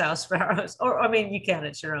to those house sparrows. Or, I mean, you can,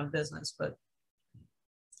 it's your own business. But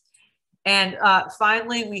and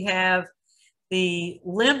finally, we have the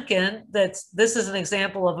limpkin. This is an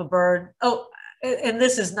example of a bird. Oh, and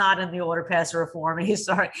this is not in the order passer for me.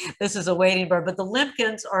 Sorry, this is a wading bird. But the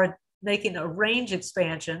limpkins are making a range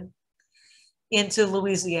expansion into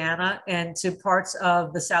Louisiana and to parts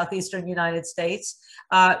of the southeastern United States.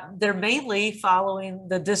 They're mainly following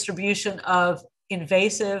the distribution of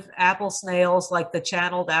invasive apple snails, like the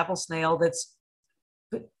channeled apple snail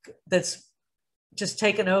that's just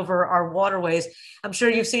taken over our waterways. I'm sure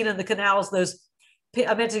you've seen in the canals those,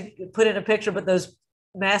 I meant to put in a picture, but those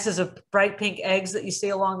masses of bright pink eggs that you see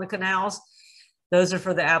along the canals, those are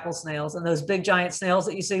for the apple snails. And those big giant snails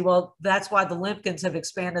that you see, well, that's why the limpkins have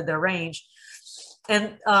expanded their range.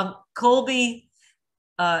 And Colby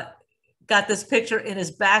got this picture in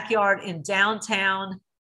his backyard in downtown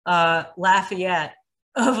Lafayette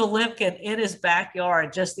of a limpkin in his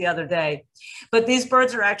backyard just the other day. But these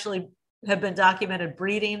birds are actually have been documented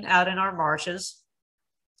breeding out in our marshes.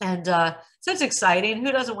 And so it's exciting.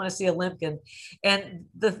 Who doesn't want to see a limpkin? And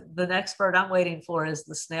the next bird I'm waiting for is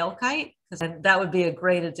the snail kite. And that would be a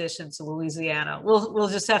great addition to Louisiana. We'll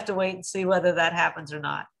just have to wait and see whether that happens or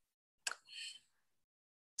not.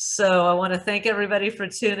 So I want to thank everybody for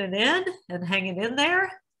tuning in and hanging in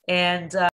there. And